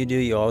stunt you do,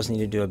 you always need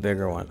to do a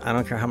bigger one. I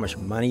don't care how much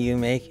money you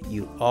make,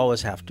 you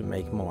always have to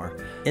make more.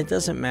 It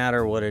doesn't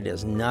matter what it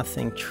is.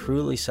 Nothing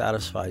truly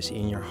satisfies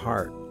in your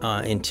heart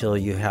until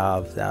you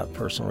have that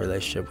personal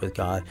relationship with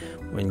God,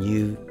 when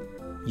you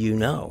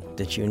know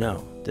that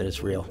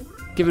it's real.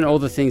 Given all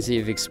the things that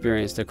you've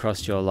experienced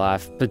across your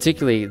life,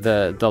 particularly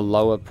the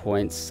lower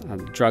points,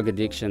 drug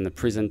addiction, the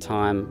prison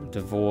time,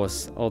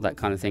 divorce, all that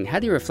kind of thing, how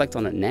do you reflect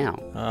on it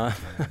now?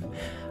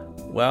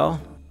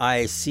 Well,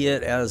 I see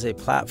it as a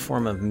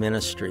platform of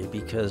ministry,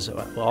 because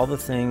all the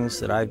things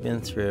that I've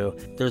been through,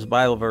 there's a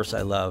Bible verse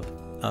I love,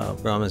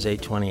 Romans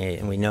 8:28,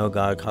 and we know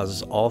God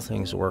causes all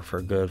things to work for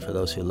good for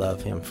those who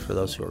love him, for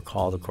those who are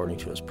called according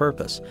to his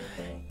purpose.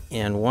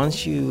 And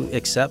once you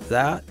accept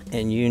that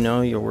and you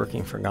know you're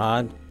working for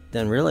God,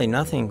 then really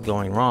nothing's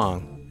going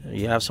wrong.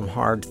 You have some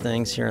hard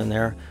things here and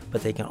there,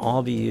 but they can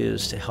all be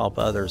used to help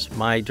others.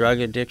 My drug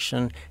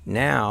addiction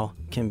now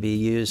can be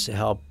used to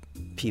help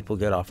people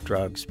get off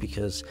drugs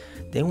because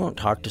they won't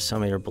talk to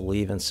somebody or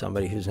believe in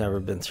somebody who's never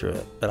been through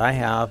it. But I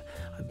have.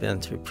 I've been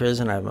through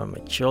prison. I've had my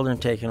children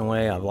taken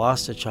away. I've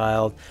lost a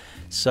child.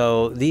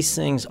 So these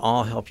things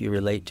all help you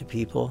relate to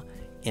people,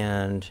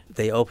 and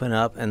they open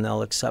up and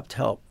they'll accept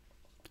help.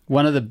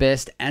 One of the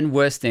best and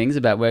worst things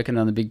about working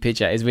on the big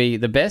picture is we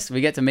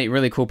get to meet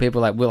really cool people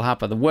like Will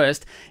Harper. The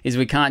worst is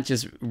we can't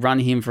just run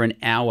him for an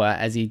hour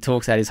as he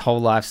talks out his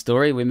whole life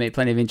story. We meet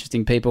plenty of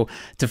interesting people.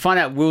 To find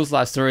out Will's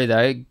life story,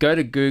 though, go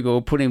to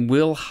Google, put in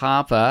Will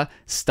Harper,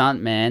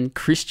 stuntman,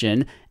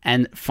 Christian,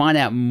 and find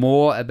out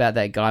more about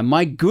that guy.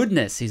 My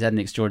goodness, he's had an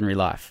extraordinary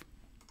life.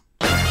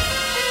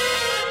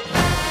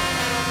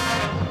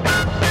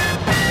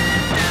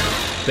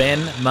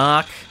 Ben,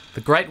 Mark,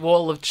 the Great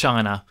Wall of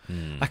China,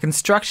 a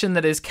construction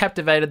that has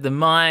captivated the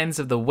minds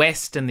of the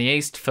West and the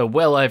East for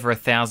well over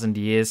 1,000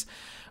 years.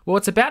 Well,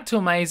 it's about to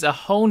amaze a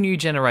whole new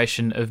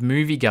generation of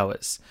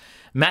moviegoers.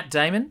 Matt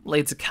Damon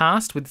leads a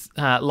cast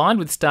lined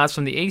with stars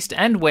from the East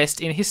and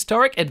West in a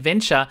historic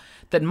adventure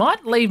that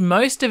might leave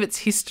most of its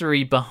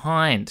history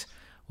behind.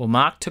 Well,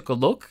 Mark took a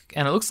look,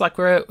 and it looks like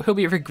he'll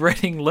be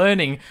regretting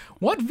learning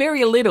what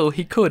very little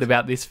he could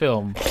about this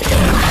film.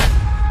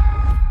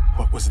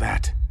 What was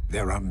that?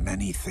 There are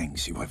many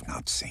things you have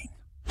not seen.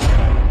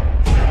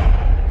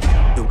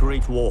 The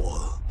Great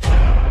Wall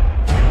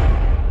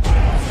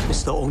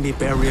is the only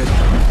barrier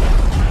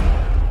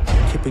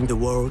keeping the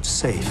world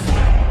safe.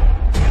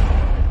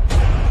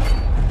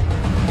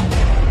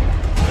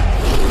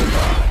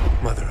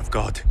 Mother of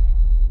God.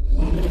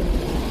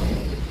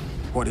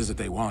 What is it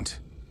they want?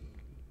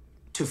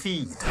 To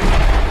feed.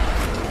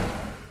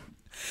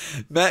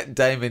 Matt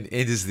Damon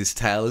enters this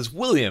tale as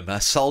William, a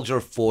soldier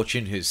of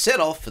fortune who's set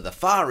off for the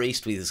Far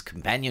East with his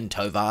companion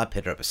Tovar,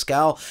 Pedro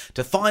Pascal,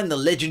 to find the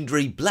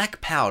legendary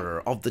black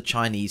powder of the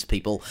Chinese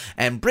people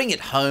and bring it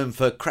home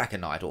for Cracker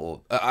Night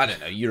or,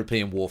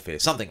 European warfare,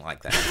 something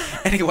like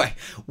that. Anyway,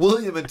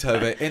 William and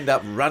Tovar end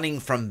up running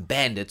from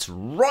bandits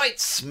right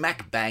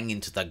smack bang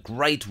into the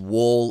Great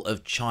Wall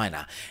of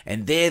China.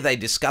 And there they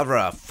discover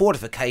a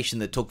fortification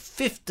that took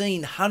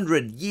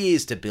 1,500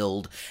 years to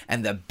build,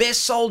 and the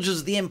best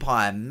soldiers of the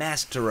Empire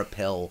massed to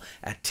repel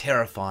a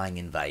terrifying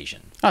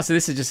invasion. Oh, so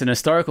this is just an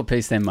historical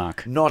piece then,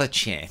 Mark? Not a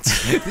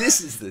chance.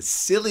 This is the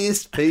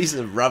silliest piece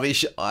of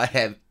rubbish I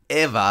have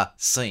ever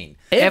seen.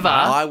 Ever?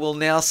 I will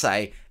now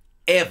say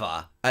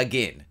ever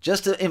again,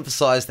 just to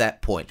emphasise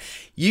that point.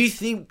 You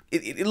think,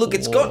 look,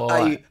 it's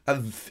got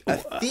a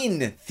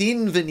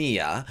thin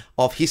veneer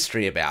of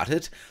history about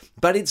it,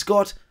 but it's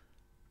got...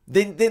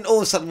 Then all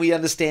of a sudden we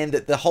understand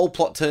that the whole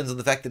plot turns on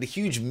the fact that a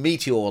huge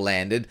meteor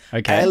landed,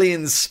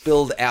 aliens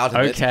spilled out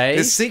of it,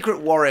 there's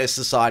secret warrior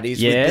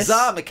societies with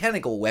bizarre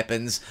mechanical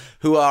weapons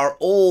who are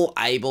all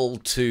able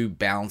to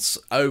bounce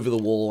over the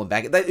wall and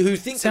back. Who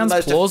think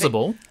sounds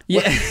plausible.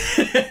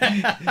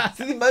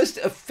 The most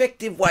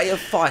effective way of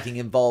fighting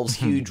involves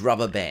huge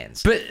rubber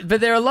bands.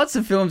 But there are lots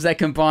of films that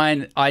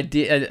combine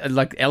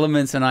like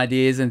elements and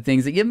ideas and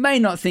things that you may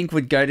not think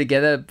would go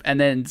together, and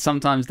then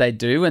sometimes they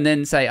do, and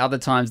then say other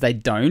times they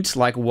don't,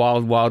 like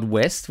Wild Wild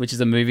West, which is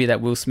a movie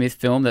that Will Smith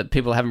filmed that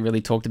people haven't really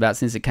talked about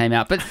since it came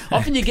out. But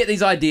often you get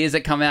these ideas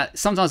that come out,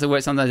 sometimes they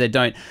work, sometimes they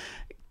don't.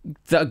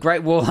 The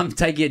Great Wall, I'm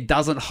taking it,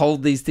 doesn't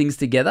hold these things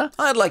together.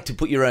 I'd like to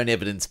put your own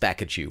evidence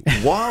back at you.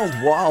 Wild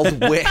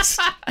Wild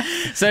West.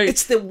 So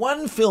it's the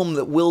one film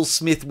that Will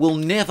Smith will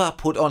never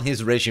put on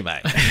his resume.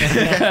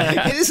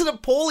 It is an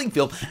appalling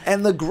film,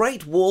 and The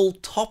Great Wall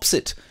tops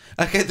it.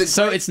 Okay,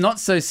 it's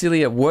not so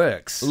silly it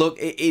works. Look,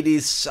 it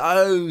is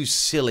so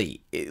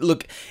silly.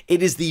 It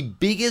is the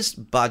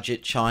biggest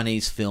budget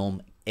Chinese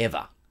film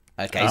ever.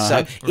 Okay, so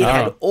it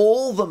had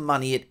all the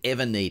money it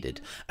ever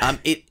needed.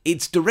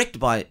 It's directed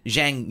by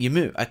Zhang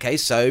Yimou. Okay,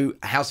 so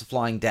House of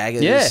Flying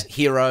Daggers,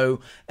 Hero,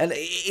 and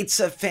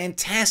it's a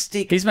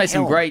fantastic. He's made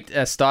some great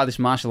stylish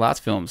martial arts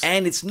films,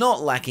 and it's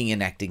not lacking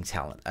in acting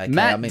talent. Okay?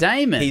 Matt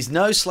Damon, he's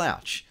no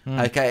slouch.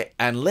 Okay,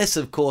 unless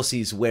of course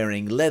he's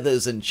wearing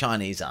leathers and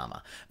Chinese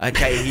armor.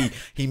 Okay,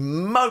 he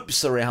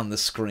mopes around the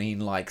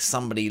screen like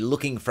somebody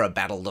looking for a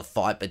battle to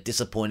fight, but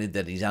disappointed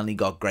that he's only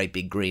got great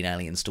big green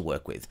aliens to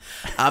work with.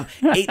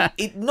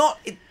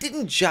 It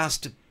didn't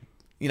just,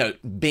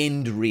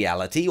 bend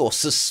reality or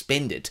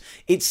suspend it.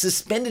 It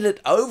suspended it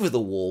over the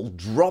wall,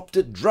 dropped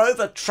it, drove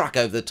a truck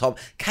over the top,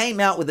 came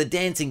out with a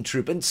dancing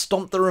troupe and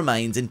stomped the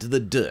remains into the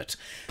dirt.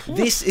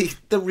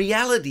 The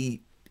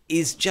reality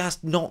is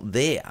just not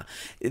there.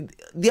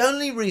 The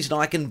only reason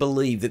I can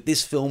believe that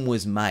this film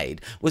was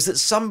made was that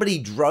somebody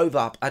drove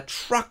up a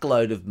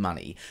truckload of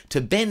money to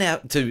not Ben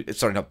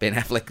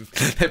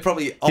Affleck. They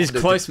probably offered his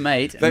close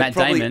mate, Matt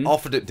Damon.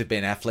 Offered it to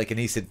Ben Affleck, and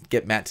he said,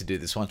 "Get Matt to do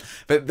this one."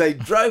 But they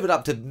drove it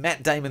up to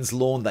Matt Damon's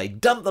lawn. They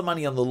dumped the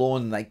money on the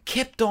lawn, and they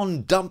kept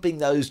on dumping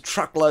those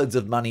truckloads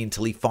of money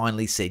until he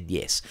finally said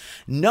yes.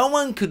 No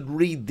one could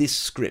read this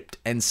script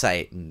and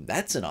say,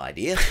 "That's an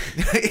idea."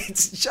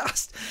 It's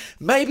just,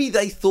 maybe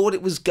they thought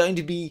it was going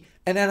to be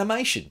an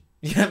animation.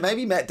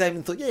 Maybe Matt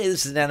Damon thought,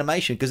 this is an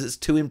animation because it's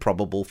too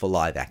improbable for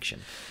live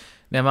action.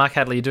 Now, Mark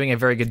Hadley, you're doing a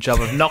very good job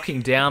of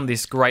knocking down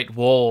this great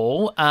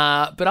wall,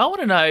 but I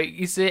want to know,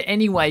 is there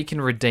any way you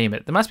can redeem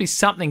it? There must be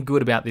something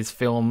good about this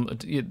film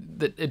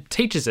that it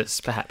teaches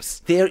us, perhaps.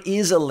 There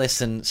is a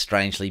lesson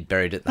strangely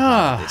buried at the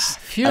heart of this.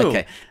 Phew.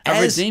 Okay.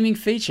 A redeeming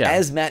feature.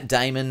 As Matt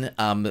Damon,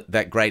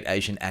 that great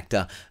Asian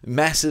actor,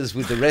 masses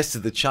with the rest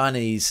of the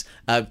Chinese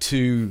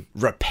to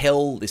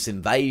repel this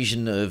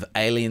invasion of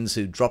aliens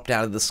who dropped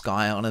out of the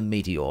sky on a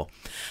meteor,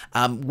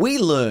 we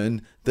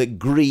learn that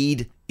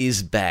greed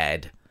is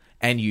bad.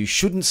 And you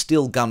shouldn't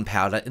steal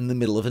gunpowder in the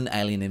middle of an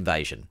alien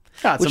invasion.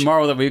 It's a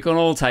moral that we can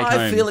all take home.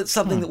 I feel it's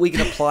something that we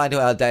can apply to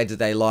our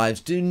day-to-day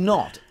lives. Do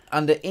not,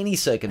 under any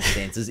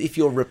circumstances, if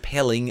you're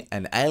repelling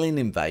an alien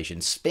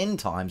invasion, spend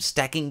time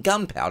stacking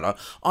gunpowder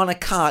on a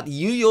cart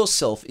you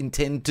yourself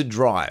intend to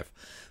drive.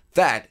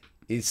 That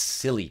is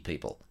silly,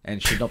 people,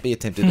 and should not be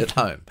attempted at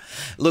home.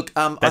 Look,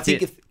 I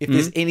think if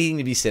there's anything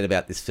to be said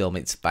about this film,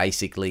 it's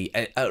basically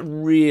a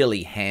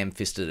really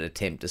ham-fisted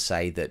attempt to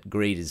say that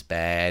greed is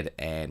bad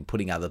and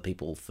putting other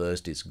people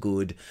first is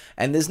good.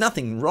 And there's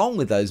nothing wrong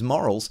with those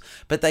morals,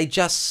 but they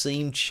just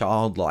seem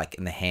childlike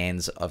in the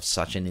hands of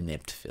such an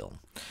inept film.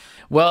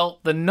 Well,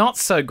 the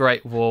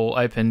not-so-great wall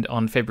opened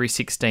on February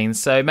 16,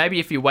 so maybe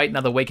if you wait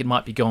another week, it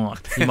might be gone.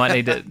 You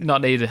might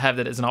not need to have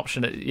that as an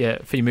option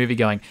for your movie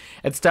going.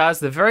 It stars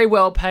the very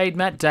well-paid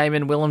Matt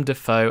Damon, Willem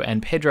Dafoe,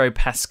 and Pedro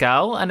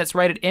Pascal, and it's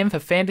rated M for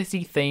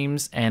fantasy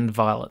themes and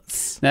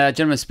violence. Now,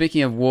 gentlemen,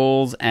 speaking of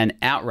walls and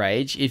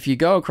outrage, if you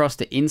go across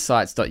to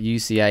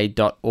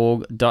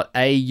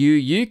insights.uca.org.au,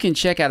 you can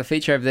check out a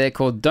feature over there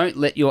called Don't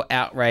Let Your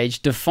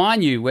Outrage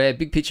Define You, where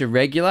Big Picture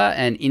regular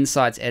and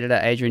Insights editor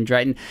Adrian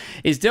Drayton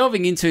is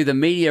delving into the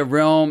media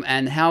realm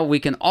and how we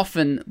can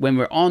often, when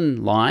we're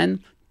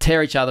online,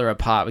 tear each other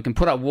apart. We can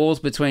put up walls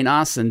between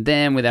us and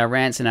them with our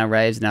rants and our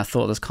raves and our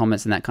thoughtless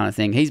comments and that kind of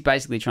thing. He's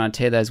basically trying to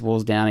tear those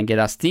walls down and get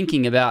us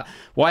thinking about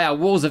why our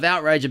walls of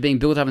outrage are being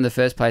built up in the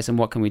first place and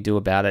what can we do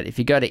about it. If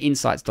you go to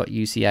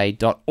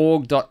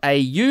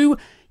insights.uca.org.au,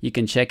 you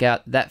can check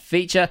out that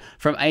feature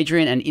from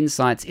Adrian, and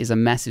Insights is a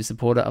massive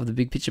supporter of the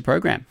Big Picture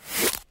program.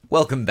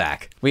 Welcome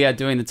back. We are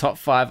doing the top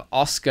 5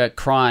 Oscar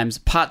crimes,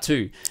 part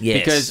 2. Yes.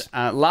 Because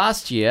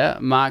last year,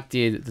 Mark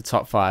did the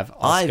top 5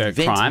 Oscar crimes.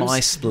 I vent my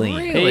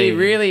spleen. He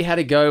really had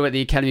a go at the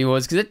Academy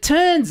Awards because it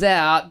turns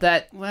out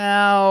that,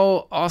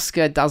 well,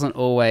 Oscar doesn't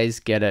always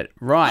get it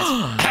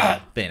right.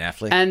 Ben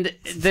Affleck. And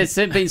there's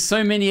been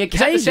so many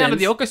occasions. Is that the sound of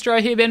the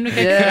orchestra here, Ben?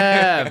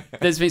 Yeah.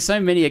 There's been so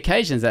many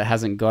occasions that it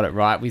hasn't got it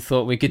right. We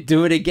thought we could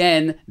do it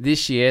again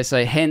this year.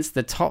 So hence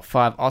the top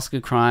 5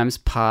 Oscar crimes,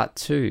 part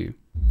 2.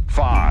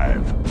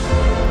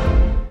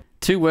 5.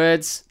 2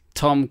 words,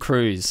 Tom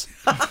Cruise.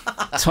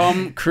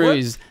 Tom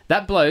Cruise.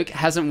 That bloke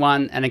hasn't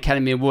won an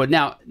Academy Award.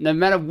 Now, no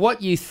matter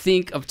what you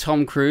think of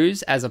Tom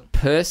Cruise as a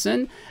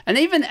person, and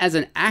even as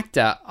an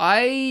actor,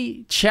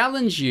 I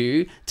challenge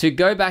you to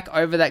go back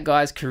over that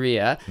guy's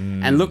career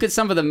and look at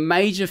some of the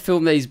major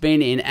films that he's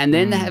been in and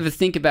then have a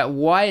think about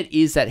why it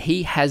is that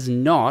he has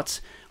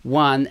not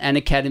won an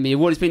Academy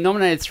Award. He's been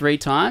nominated 3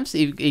 times.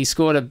 He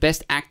scored a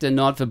Best Actor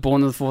nod for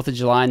Born on the 4th of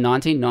July in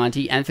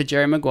 1990 and for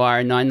Jerry Maguire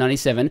in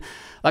 1997.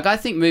 Like, I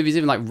think movies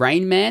even like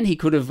Rain Man, he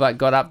could have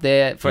got up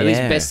there for at least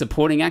Best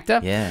Supporting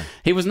Actor. Yeah.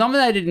 He was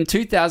nominated in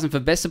 2000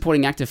 for Best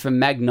Supporting Actor for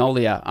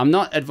Magnolia. I'm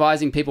not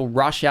advising people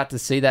rush out to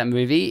see that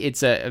movie.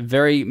 It's a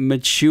very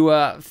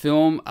mature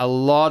film, a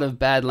lot of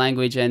bad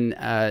language and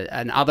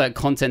other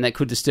content that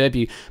could disturb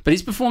you. But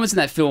his performance in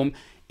that film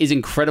is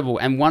incredible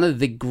and one of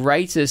the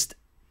greatest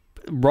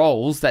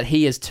roles that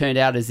he has turned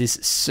out as this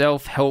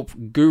self-help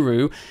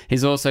guru.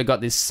 He's also got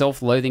this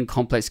self-loathing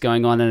complex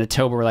going on and a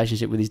terrible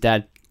relationship with his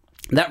dad.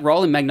 That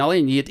role in Magnolia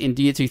in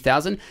the year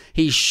 2000,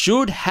 he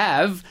should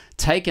have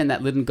taken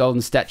that little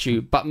golden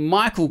statue, but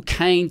Michael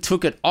Caine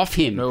took it off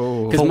him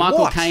because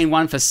Michael Caine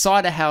won for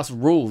Cider House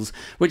Rules,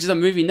 which is a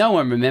movie no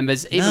one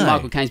remembers. Even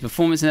Michael Caine's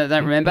performance in it, they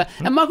don't remember.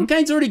 And Michael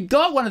Caine's already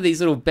got one of these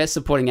little Best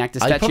Supporting Actor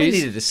statues. He probably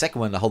needed a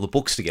second one to hold the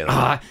books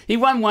together. He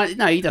won one.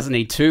 No, he doesn't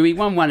need 2. He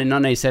won one in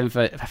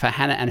 1987 for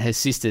Hannah and Her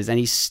Sisters, and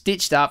he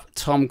stitched up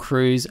Tom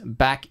Cruise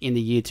back in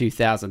the year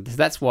 2000.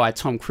 That's why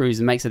Tom Cruise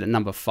makes it at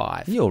number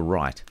 5. You're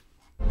right.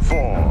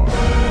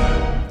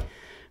 4.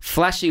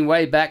 Flashing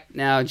way back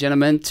now,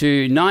 gentlemen,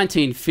 to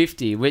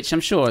 1950, which I'm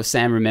sure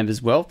Sam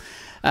remembers well.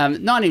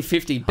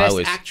 1950, Best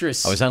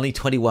Actress. I was only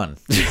 21.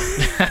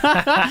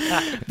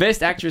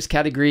 Best Actress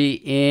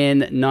category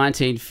in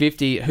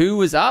 1950. Who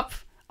was up?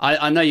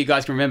 I know you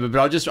guys can remember, but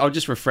I'll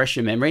just refresh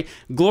your memory.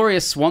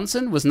 Gloria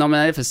Swanson was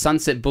nominated for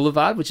Sunset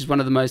Boulevard, which is one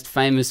of the most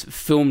famous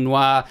film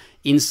noir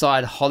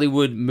inside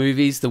Hollywood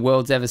movies the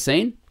world's ever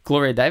seen.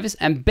 Gloria Davis,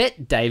 and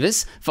Bette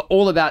Davis for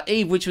All About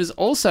Eve, which was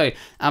also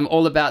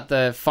all about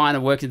the finer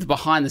work, the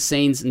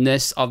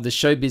behind-the-scenes-ness of the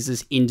show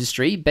business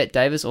industry. Bette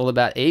Davis, All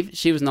About Eve,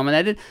 she was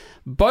nominated.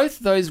 Both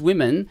those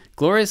women,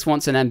 Gloria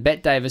Swanson and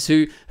Bette Davis,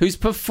 whose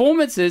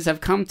performances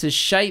have come to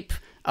shape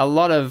a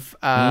lot of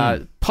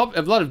a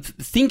lot of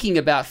thinking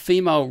about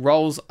female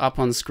roles up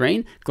on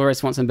screen. Gloria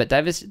Swanson and Bette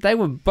Davis, they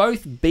were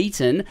both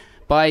beaten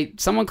by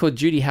someone called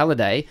Judy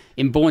Halliday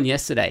in Born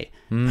Yesterday.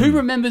 Who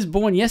remembers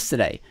Born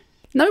Yesterday?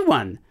 No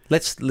one.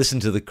 Let's listen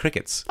to the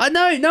crickets. I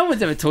know. No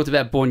one's ever talked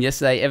about Born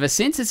Yesterday ever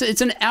since. It's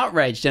an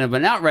outrage,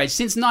 gentlemen. An outrage.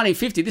 Since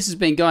 1950, this has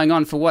been going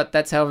on for what?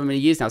 That's however many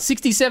years now.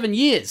 67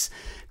 years.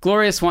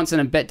 Gloria Swanson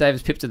and Bette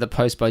Davis pipped to the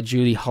post by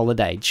Judy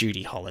Holliday.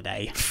 Judy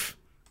Holliday.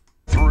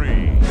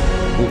 3.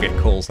 We'll get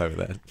calls over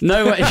that.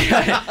 No way.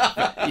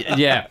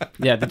 Yeah.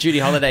 The Judy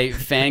Holliday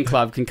fan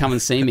club can come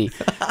and see me.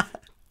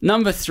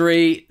 Number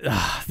 3.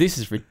 This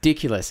is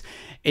ridiculous.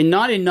 In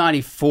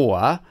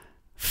 1994,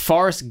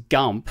 Forrest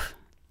Gump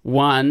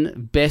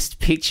won Best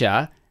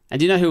Picture. And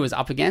do you know who it was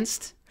up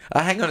against?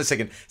 Hang on a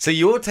second. So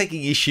you're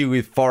taking issue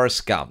with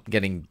Forrest Gump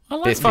getting I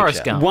like Best Forrest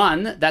Picture? Gump.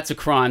 One, that's a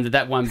crime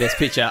that won Best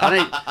Picture.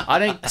 I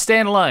don't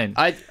Stand alone.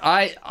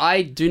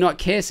 I do not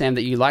care, Sam,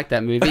 that you like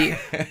that movie.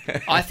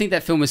 I think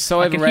that film was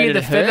so I can overrated.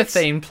 hear the it feather hurts.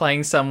 theme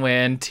playing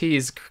somewhere and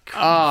tears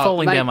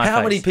falling mate, down my face.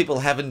 How many people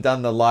haven't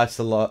done the life's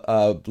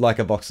like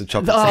a box of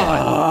chocolates?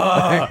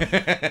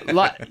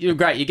 You're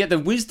great. You get the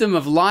wisdom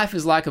of life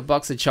is like a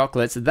box of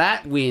chocolates.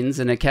 That wins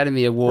an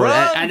Academy Award,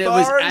 Run,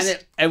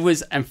 Forrest! it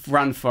was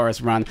Run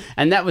Forrest Run,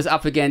 and that was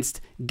up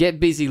against Get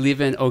Busy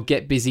Living or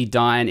Get Busy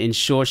Dying in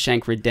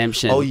Shawshank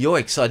Redemption. Oh,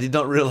 yoicks. I did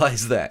not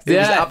realise that. It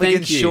was up thank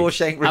against you.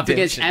 Shawshank Redemption. Up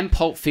against and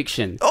Pulp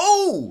Fiction.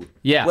 Oh!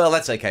 Yeah. Well,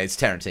 that's okay. It's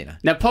Tarantino.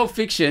 Now, Pulp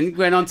Fiction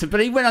went on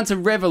to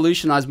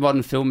revolutionise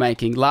modern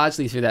filmmaking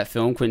largely through that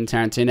film, Quentin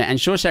Tarantino, and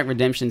Shawshank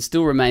Redemption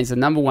still remains the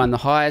number one, the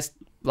highest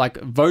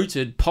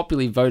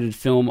popularly voted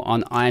film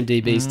on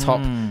IMDb's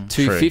top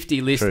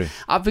 250 list,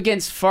 up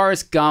against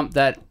Forrest Gump,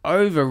 that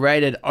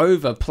overrated,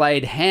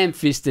 overplayed,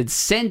 ham-fisted,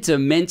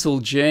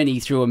 sentimental journey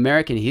through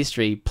American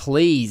history.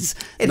 Please.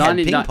 It had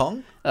ping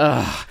pong.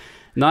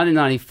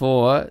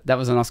 1994, that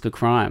was an Oscar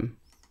crime.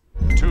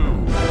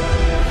 2.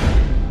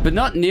 But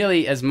not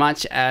nearly as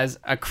much as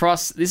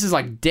this is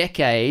like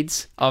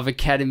decades of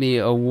Academy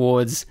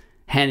Awards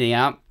handing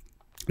out.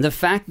 The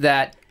fact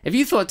that if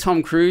you thought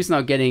Tom Cruise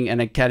not getting an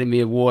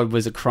Academy Award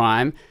was a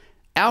crime,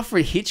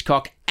 Alfred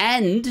Hitchcock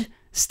and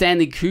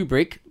Stanley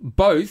Kubrick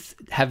both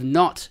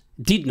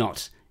did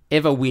not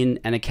ever win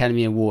an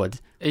Academy Award.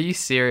 Are you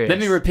serious? Let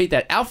me repeat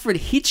that. Alfred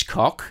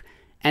Hitchcock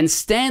and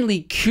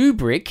Stanley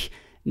Kubrick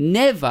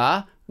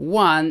never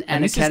won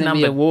an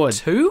Academy Award.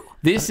 2?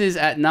 This is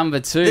at number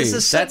 2. There's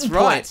a certain That's point.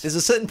 right. There's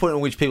a certain point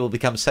in which people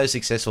become so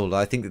successful that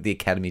I think that the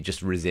Academy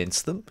just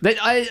resents them. But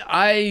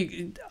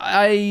I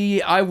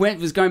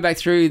was going back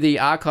through the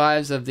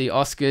archives of the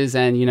Oscars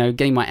and,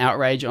 getting my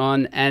outrage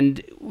on,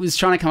 and was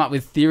trying to come up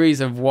with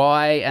theories of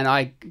why, and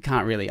I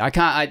can't really.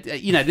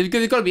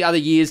 There's got to be other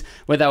years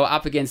where they were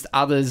up against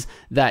others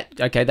that,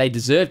 okay, they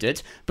deserved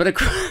it. But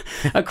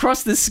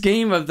across the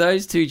scheme of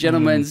those two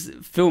gentlemen's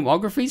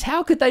filmographies,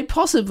 how could they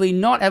possibly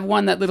not have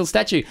won that little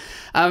statue?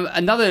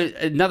 Another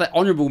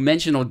honourable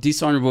mention or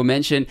dishonourable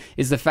mention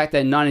is the fact that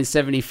in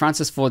 1970,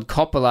 Francis Ford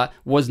Coppola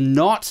was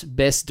not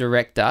Best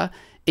Director,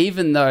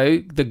 even though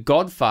The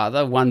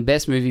Godfather won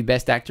Best Movie,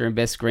 Best Actor, and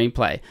Best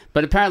Screenplay.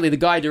 But apparently the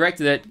guy who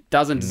directed it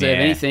doesn't deserve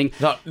anything.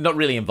 Not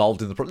really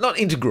involved in the not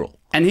integral.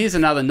 And here's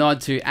another nod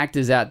to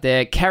actors out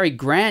there. Cary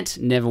Grant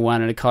never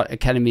won an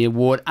Academy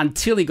Award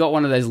until he got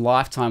one of those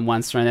lifetime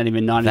ones thrown at him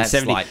in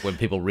 1970. That's like when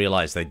people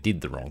realise they did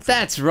the wrong thing.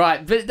 That's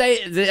right. But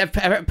they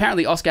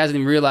apparently Oscar hasn't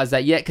even realised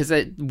that yet, because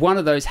one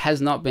of those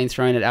has not been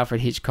thrown at Alfred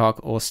Hitchcock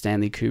or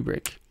Stanley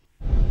Kubrick.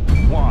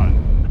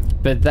 1.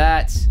 But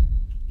that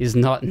is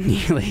not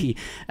nearly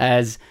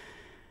as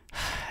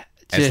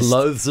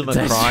loathsome a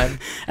crime,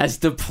 as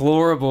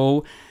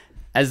deplorable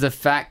as the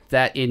fact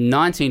that in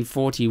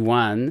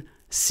 1941,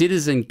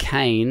 Citizen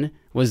Kane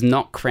was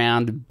not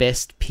crowned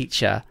Best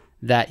Picture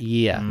that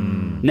year.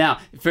 Now,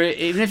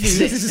 even if this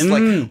is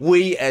like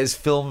we as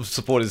film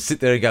supporters sit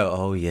there and go,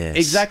 "Oh yes,"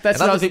 exactly. That's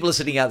and what other people are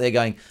sitting out there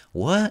going,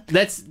 "What?"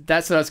 That's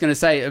what I was going to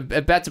say.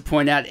 About to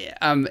point out,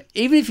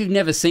 even if you've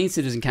never seen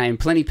Citizen Kane,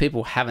 plenty of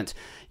people haven't.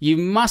 You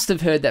must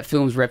have heard that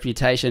film's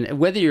reputation,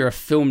 whether you're a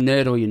film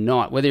nerd or you're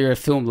not, whether you're a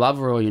film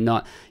lover or you're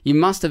not. You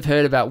must have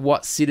heard about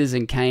what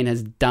Citizen Kane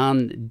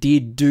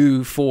did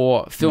do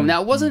for film.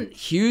 Now, it wasn't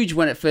huge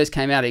when it first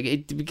came out.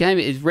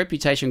 Its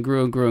reputation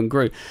grew and grew and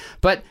grew.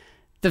 But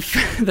the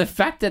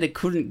fact that it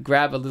couldn't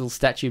grab a little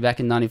statue back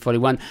in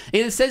 1941,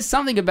 it says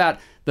something about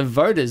the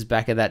voters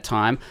back at that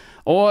time,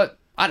 or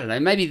I don't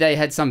know, maybe they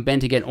had some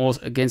bent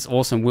against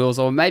Orson Welles,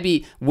 or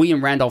maybe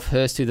William Randolph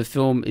Hearst, who the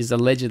film is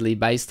allegedly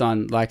based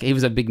on, like, he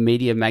was a big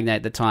media magnate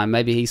at the time.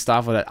 Maybe he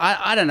stifled it.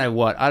 I don't know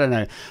what. I don't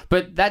know.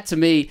 But that, to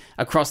me,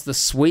 across the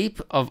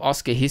sweep of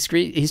Oscar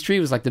history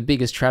was like the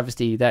biggest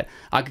travesty that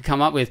I could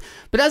come up with.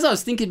 But as I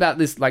was thinking about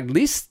this, like,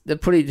 list,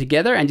 that putting it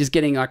together and just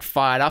getting, like,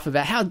 fired up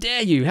about how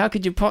dare you? How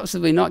could you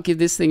possibly not give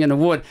this thing an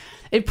award?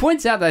 It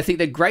points out that I think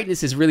that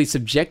greatness is really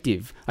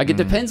subjective. Like, it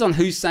depends on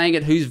who's saying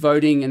it, who's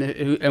voting,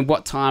 and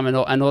what time, and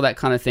all that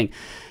kind of thing.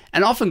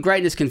 And often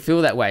greatness can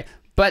feel that way.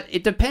 But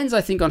it depends,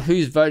 I think, on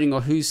who's voting or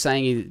who's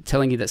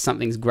telling you that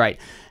something's great.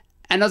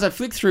 And as I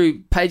flick through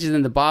pages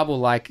in the Bible,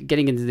 like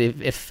getting into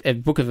the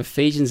book of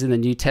Ephesians in the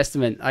New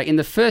Testament, like in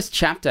the first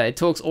chapter, it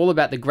talks all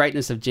about the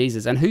greatness of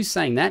Jesus. And who's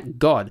saying that?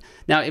 God.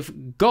 Now, if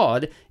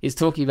God is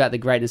talking about the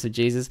greatness of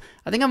Jesus,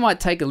 I think I might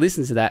take a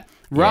listen to that,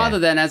 rather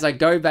than as I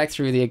go back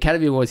through the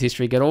Academy Awards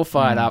history, get all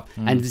fired up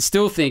and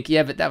still think,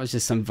 yeah, but that was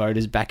just some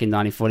voters back in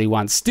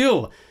 1941.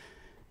 Still,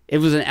 it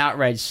was an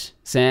outrage,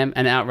 Sam,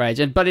 an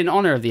outrage. But in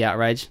honor of the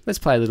outrage, let's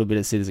play a little bit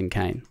of Citizen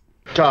Kane.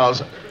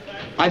 Charles,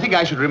 I think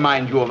I should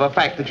remind you of a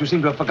fact that you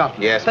seem to have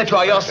forgotten. Yes. That you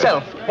are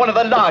yourself one of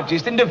the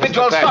largest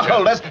individual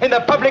stockholders in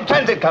the public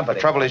transit company.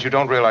 The trouble is you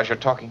don't realize you're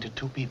talking to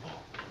two people.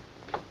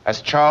 As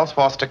Charles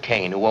Foster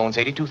Kane, who owns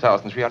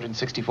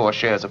 82,364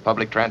 shares of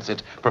public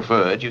transit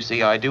preferred, you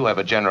see, I do have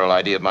a general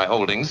idea of my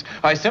holdings.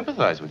 I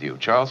sympathize with you.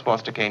 Charles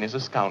Foster Kane is a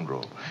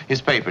scoundrel. His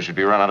paper should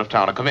be run out of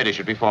town. A committee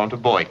should be formed to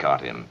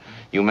boycott him.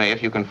 You may,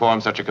 if you can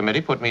form such a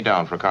committee, put me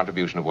down for a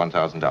contribution of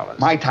 $1,000.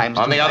 My time's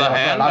On the other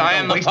hand, I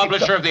am the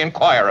publisher of the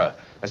Inquirer.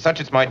 As such,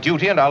 it's my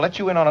duty, and I'll let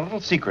you in on a little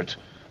secret.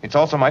 It's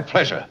also my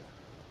pleasure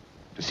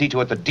to see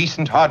to it that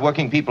decent,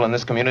 hard-working people in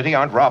this community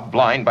aren't robbed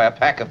blind by a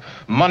pack of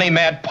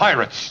money-mad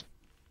pirates.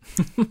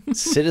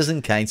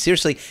 Citizen Kane.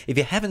 Seriously, if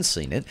you haven't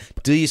seen it,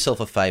 do yourself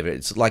a favour.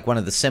 It's like one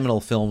of the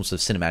seminal films of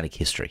cinematic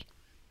history.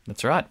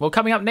 That's right. Well,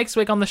 coming up next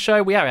week on the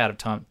show, we are out of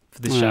time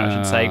for this show, I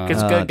should say,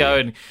 because we're going to go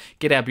and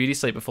get our beauty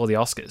sleep before the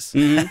Oscars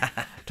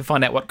to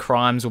find out what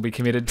crimes will be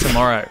committed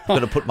tomorrow. I've got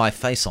to put my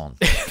face on.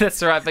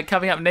 That's right. But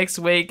coming up next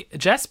week,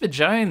 Jasper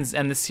Jones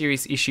and the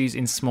serious issues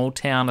in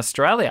small-town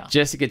Australia.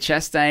 Jessica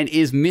Chastain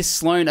is Miss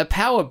Sloane, a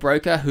power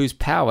broker whose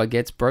power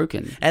gets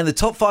broken. And the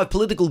top 5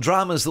 political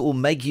dramas that will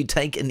make you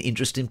take an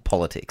interest in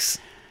politics.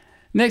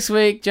 Next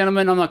week,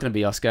 gentlemen, I'm not going to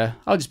be Oscar.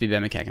 I'll just be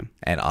Ben McKagan.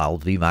 And I'll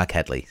be Mark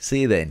Hadley.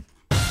 See you then.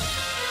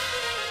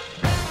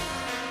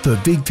 The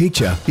Big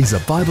Picture is a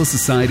Bible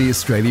Society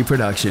Australia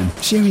production,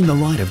 sharing the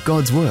light of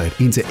God's Word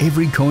into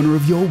every corner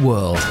of your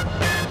world.